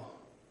Israel,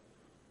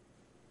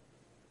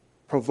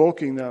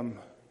 provoking them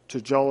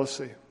to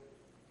jealousy.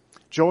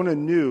 Jonah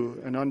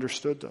knew and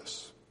understood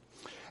this.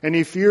 And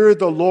he feared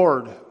the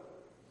Lord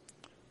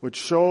would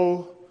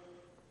show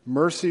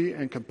mercy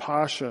and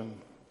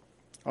compassion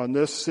on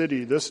this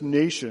city, this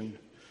nation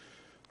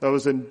that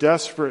was in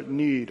desperate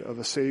need of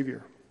a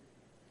Savior.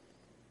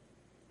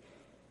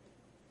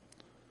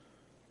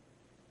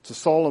 It's a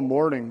solemn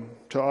warning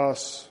to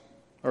us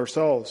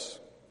ourselves.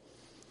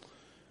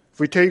 If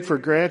we take for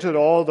granted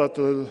all that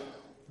the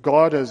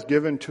God has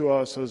given to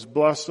us, has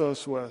blessed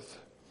us with,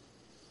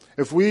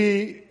 if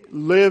we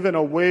live in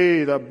a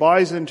way that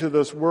buys into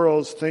this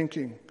world's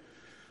thinking,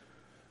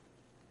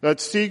 that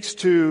seeks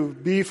to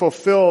be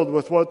fulfilled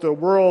with what the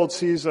world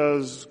sees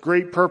as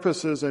great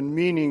purposes and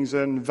meanings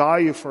and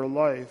value for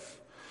life,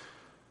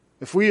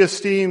 if we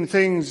esteem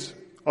things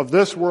of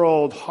this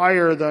world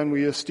higher than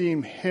we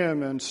esteem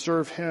him and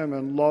serve him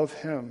and love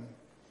him,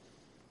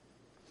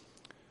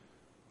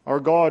 our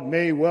God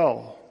may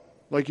well,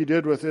 like he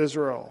did with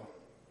Israel,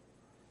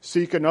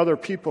 seek another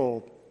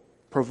people,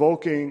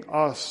 provoking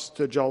us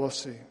to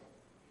jealousy.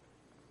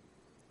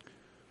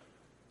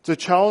 It's a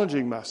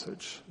challenging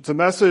message. It's a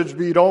message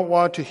we don't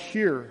want to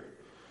hear.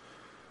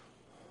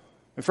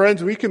 And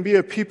friends, we can be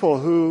a people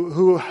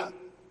who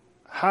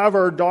have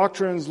our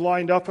doctrines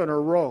lined up in a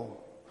row.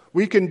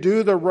 We can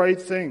do the right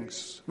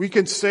things. We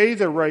can say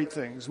the right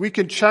things. We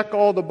can check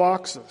all the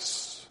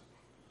boxes.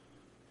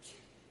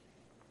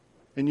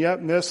 And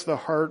yet miss the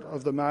heart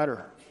of the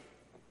matter.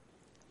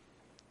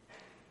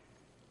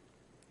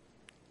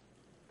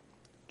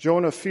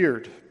 Jonah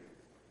feared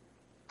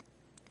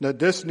that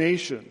this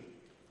nation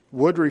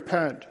would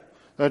repent,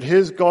 that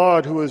his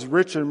God, who is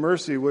rich in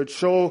mercy, would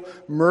show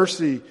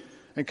mercy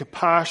and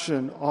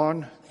compassion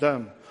on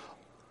them.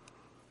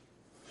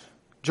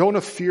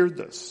 Jonah feared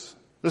this.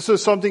 This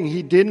is something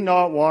he did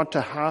not want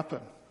to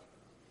happen.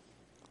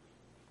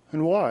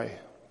 And why?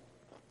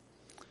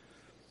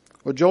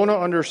 Well, Jonah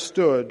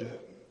understood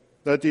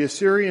that the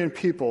Assyrian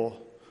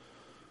people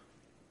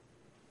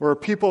were a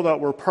people that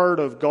were part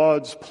of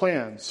God's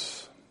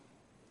plans.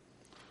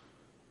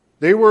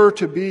 They were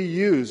to be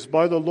used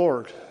by the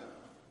Lord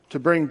to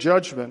bring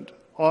judgment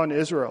on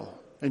Israel.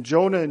 And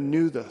Jonah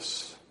knew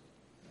this.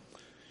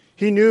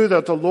 He knew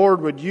that the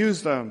Lord would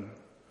use them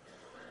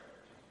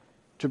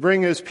to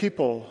bring his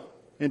people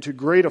into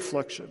great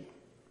affliction.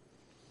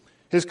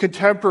 His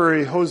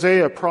contemporary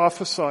Hosea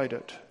prophesied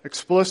it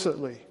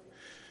explicitly.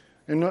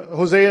 In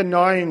Hosea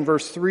 9,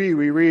 verse 3,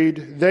 we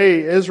read,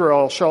 "They,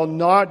 Israel, shall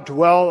not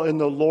dwell in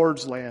the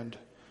Lord's land,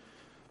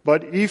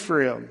 but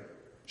Ephraim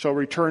shall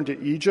return to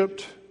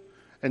Egypt,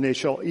 and they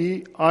shall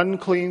eat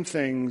unclean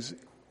things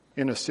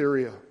in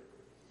Assyria."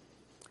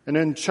 And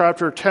in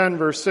chapter 10,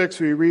 verse 6,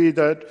 we read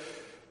that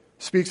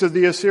speaks of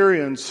the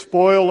Assyrians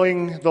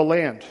spoiling the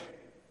land,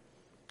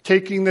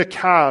 taking the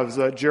calves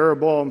that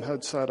Jeroboam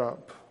had set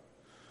up.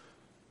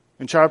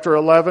 In chapter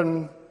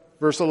 11,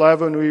 verse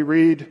 11, we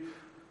read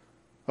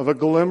of a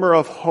glimmer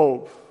of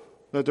hope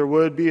that there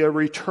would be a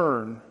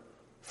return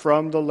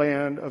from the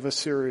land of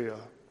Assyria.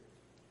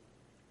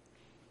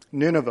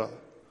 Nineveh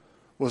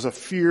was a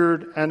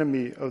feared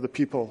enemy of the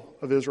people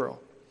of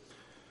Israel.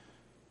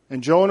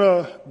 And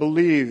Jonah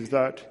believed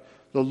that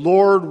the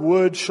Lord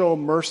would show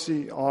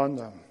mercy on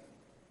them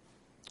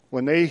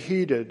when they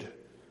heeded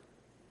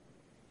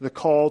the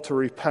call to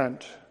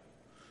repent,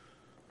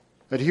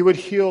 that he would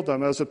heal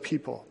them as a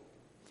people.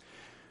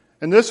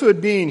 And this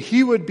would mean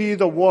he would be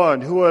the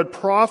one who had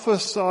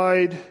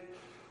prophesied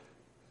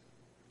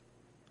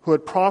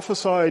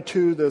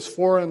to this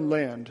foreign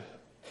land,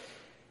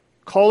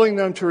 calling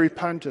them to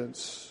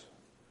repentance,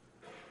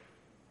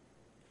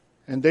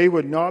 and they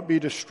would not be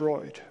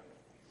destroyed.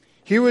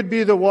 He would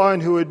be the one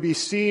who would be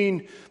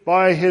seen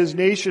by his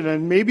nation,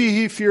 and maybe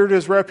he feared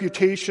his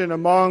reputation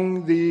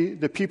among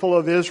the people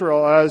of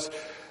Israel as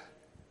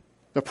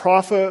the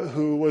prophet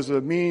who was a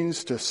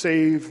means to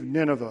save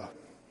Nineveh.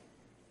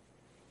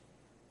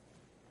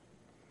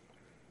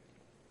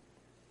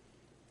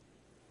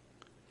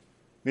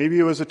 Maybe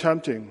he was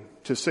attempting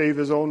to save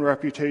his own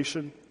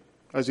reputation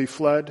as he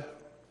fled.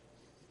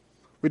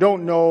 We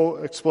don't know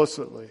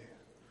explicitly,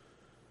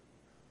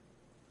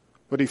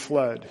 but he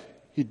fled.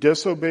 He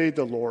disobeyed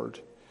the Lord.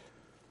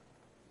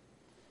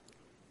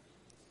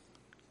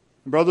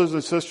 Brothers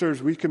and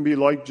sisters, we can be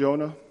like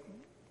Jonah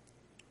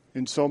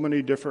in so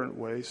many different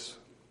ways.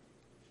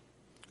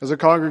 As a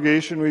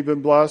congregation, we've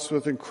been blessed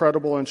with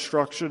incredible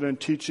instruction and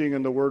teaching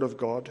in the Word of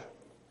God.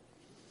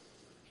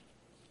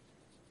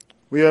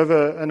 We have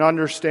an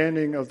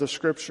understanding of the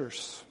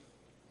Scriptures.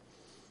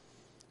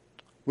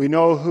 We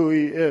know who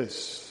He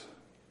is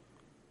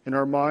in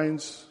our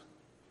minds.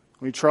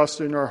 We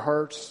trust in our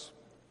hearts.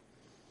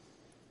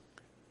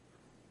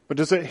 But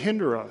does it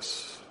hinder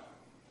us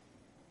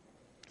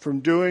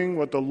from doing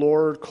what the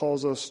Lord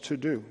calls us to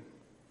do?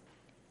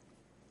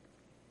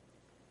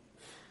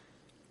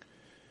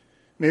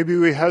 Maybe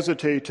we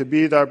hesitate to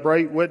be that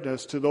bright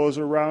witness to those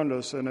around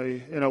us in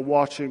a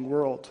watching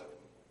world,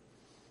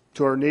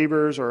 to our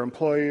neighbors, our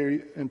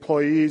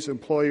employees,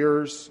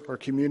 employers, our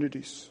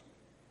communities.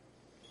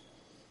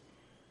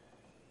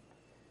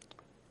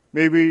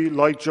 Maybe,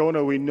 like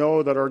Jonah, we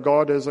know that our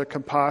God is a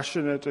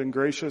compassionate and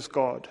gracious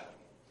God.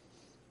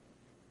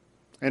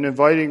 And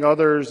inviting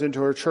others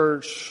into our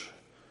church,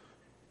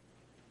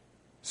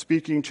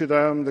 speaking to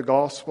them the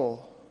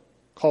gospel,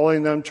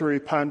 calling them to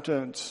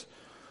repentance,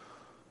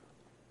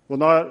 will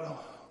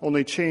not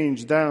only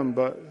change them,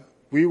 but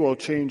we will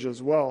change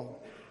as well.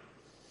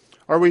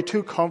 Are we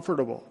too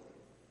comfortable,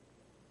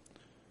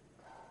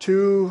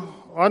 too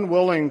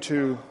unwilling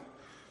to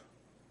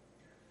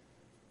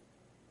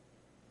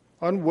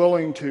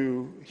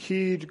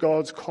heed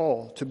God's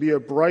call to be a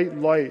bright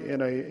light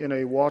in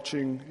a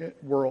watching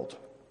world?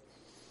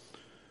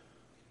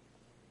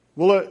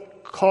 Will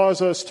it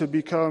cause us to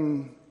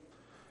become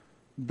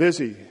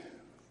busy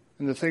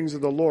in the things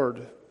of the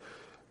Lord?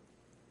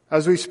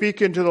 As we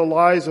speak into the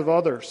lives of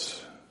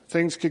others,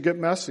 things could get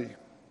messy.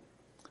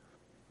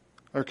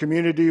 Our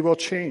community will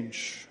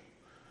change.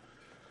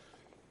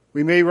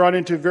 We may run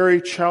into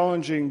very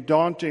challenging,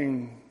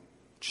 daunting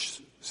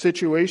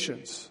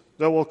situations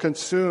that will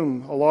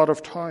consume a lot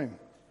of time.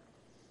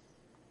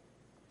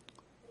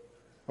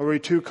 Are we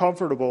too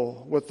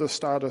comfortable with the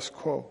status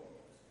quo?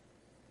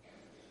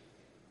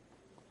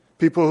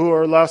 People who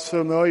are less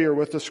familiar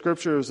with the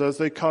Scriptures as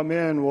they come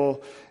in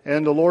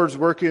and the Lord's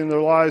working in their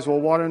lives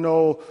will want to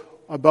know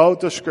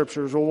about the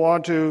Scriptures, will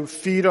want to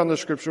feed on the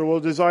Scripture,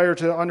 will desire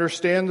to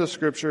understand the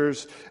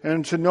Scriptures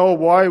and to know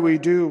why we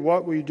do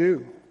what we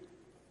do.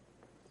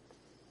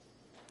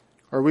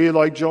 Are we,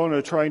 like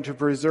Jonah, trying to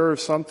preserve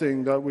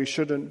something that we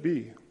shouldn't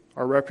be?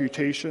 Our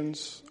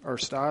reputations, our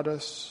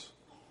status,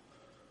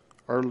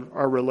 our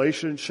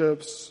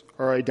relationships,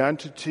 our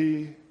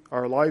identity,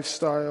 our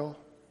lifestyle.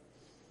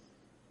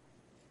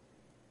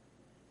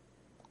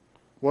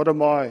 What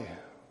am I?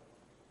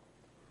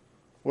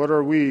 What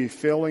are we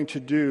failing to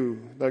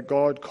do that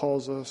God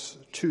calls us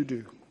to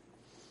do?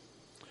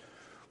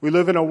 We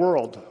live in a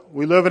world.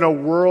 We live in a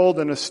world,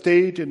 in a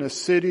state, in a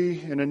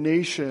city, in a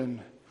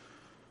nation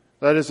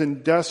that is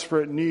in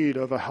desperate need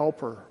of a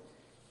helper.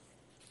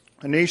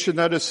 A nation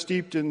that is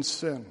steeped in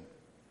sin,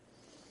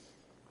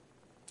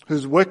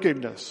 whose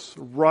wickedness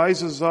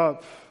rises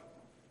up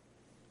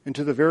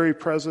into the very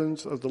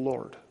presence of the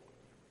Lord.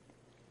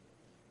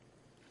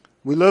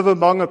 We live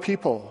among a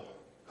people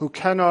who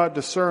cannot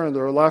discern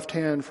their left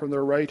hand from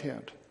their right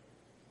hand,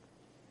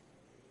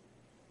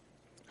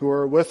 who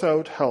are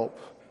without help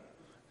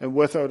and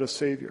without a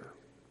Savior.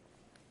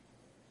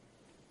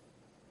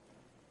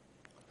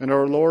 And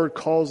our Lord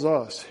calls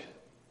us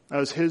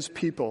as His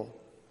people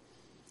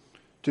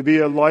to be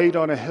a light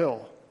on a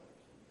hill,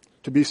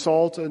 to be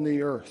salt in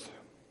the earth.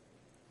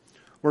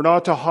 We're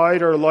not to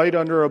hide our light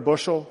under a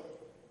bushel,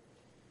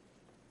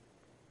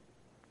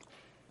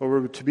 but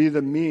we're to be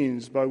the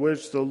means by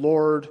which the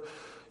Lord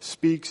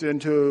speaks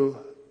into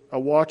a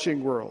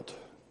watching world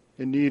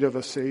in need of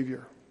a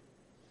Savior.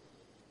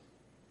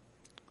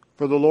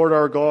 For the Lord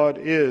our God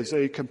is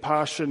a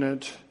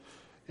compassionate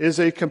is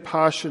a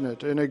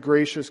compassionate and a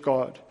gracious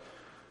God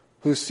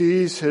who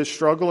sees his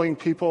struggling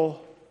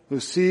people, who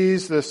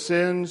sees the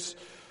sins,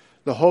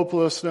 the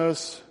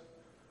hopelessness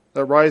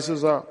that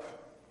rises up.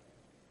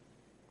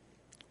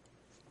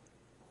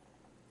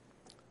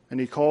 And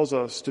he calls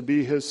us to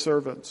be his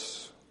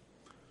servants,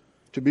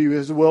 to be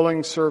his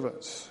willing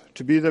servants,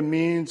 to be the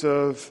means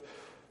of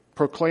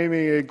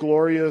proclaiming a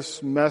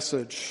glorious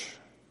message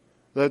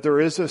that there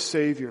is a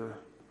Savior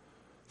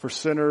for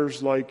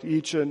sinners like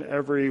each and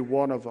every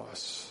one of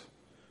us.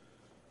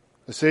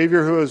 A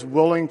Savior who is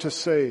willing to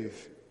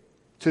save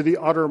to the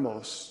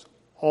uttermost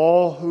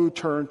all who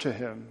turn to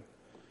him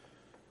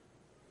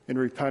in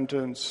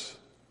repentance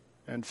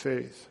and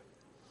faith.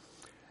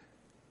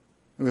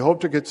 And we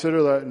hope to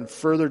consider that in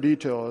further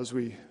detail as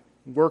we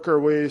work our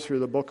way through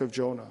the book of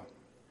Jonah.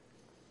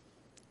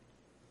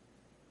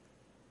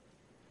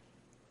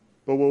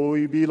 But will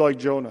we be like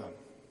Jonah,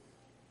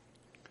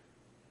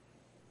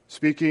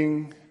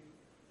 speaking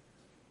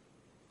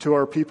to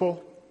our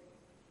people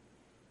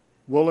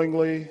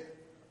willingly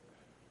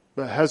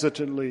but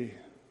hesitantly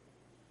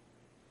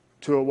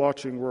to a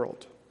watching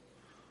world?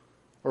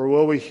 Or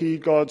will we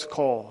heed God's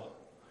call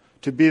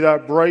to be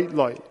that bright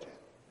light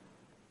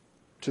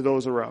to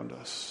those around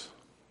us?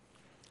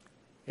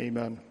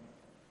 Amen.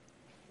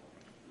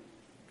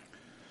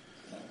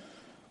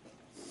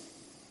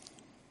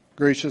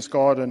 Gracious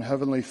God and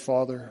Heavenly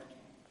Father,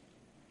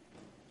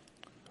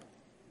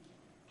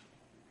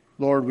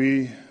 Lord,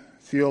 we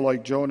feel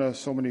like Jonah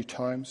so many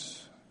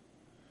times,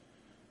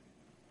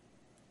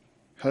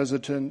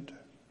 hesitant,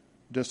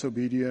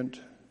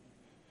 disobedient,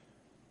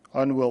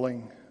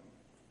 unwilling.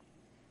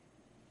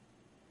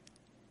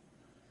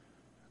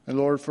 And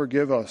Lord,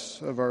 forgive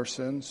us of our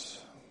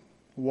sins.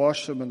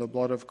 Wash them in the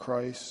blood of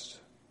Christ.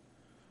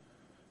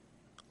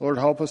 Lord,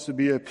 help us to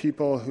be a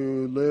people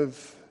who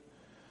live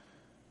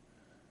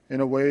in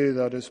a way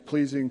that is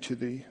pleasing to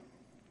Thee.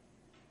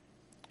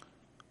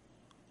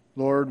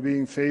 Lord,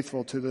 being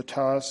faithful to the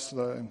tasks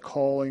and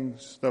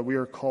callings that we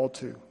are called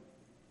to.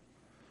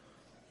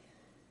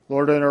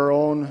 Lord, in our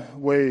own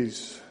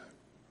ways,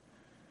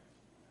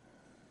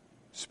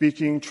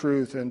 speaking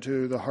truth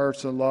into the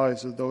hearts and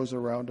lives of those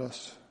around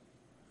us.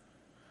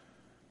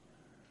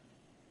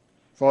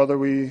 Father,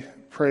 we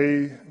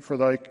pray for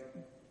Thy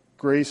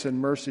grace and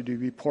mercy to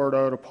be poured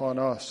out upon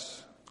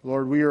us.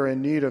 Lord, we are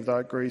in need of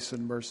that grace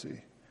and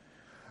mercy.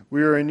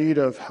 We are in need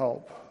of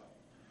help,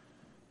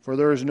 for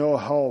there is no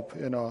help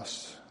in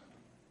us,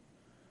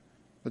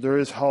 but there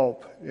is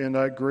help in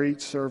that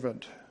great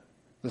servant,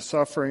 the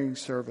suffering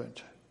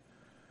servant,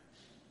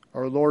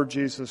 our Lord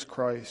Jesus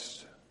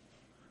Christ,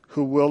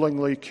 who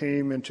willingly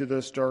came into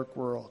this dark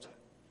world,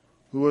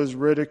 who was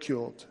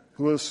ridiculed,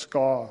 who was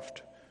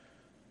scoffed,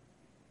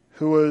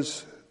 who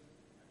was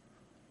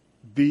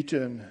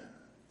beaten,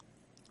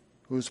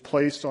 who was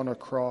placed on a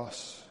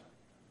cross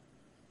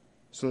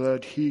so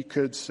that he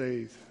could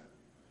save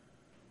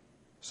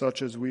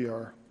such as we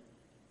are.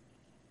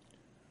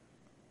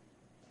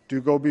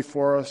 Do go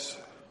before us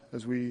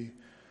as we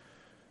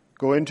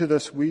go into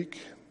this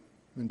week,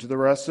 into the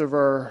rest of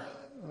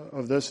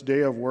this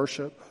day of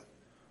worship.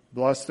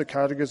 Bless the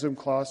catechism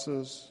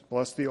classes,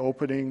 bless the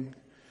opening,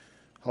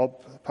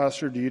 help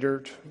Pastor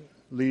Dietert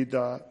lead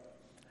that.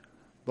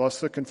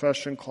 Bless the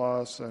confession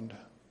class and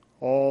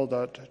all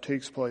that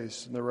takes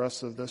place in the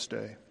rest of this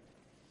day.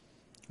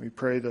 We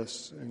pray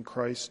this in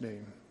Christ's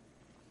name.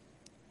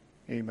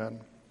 Amen.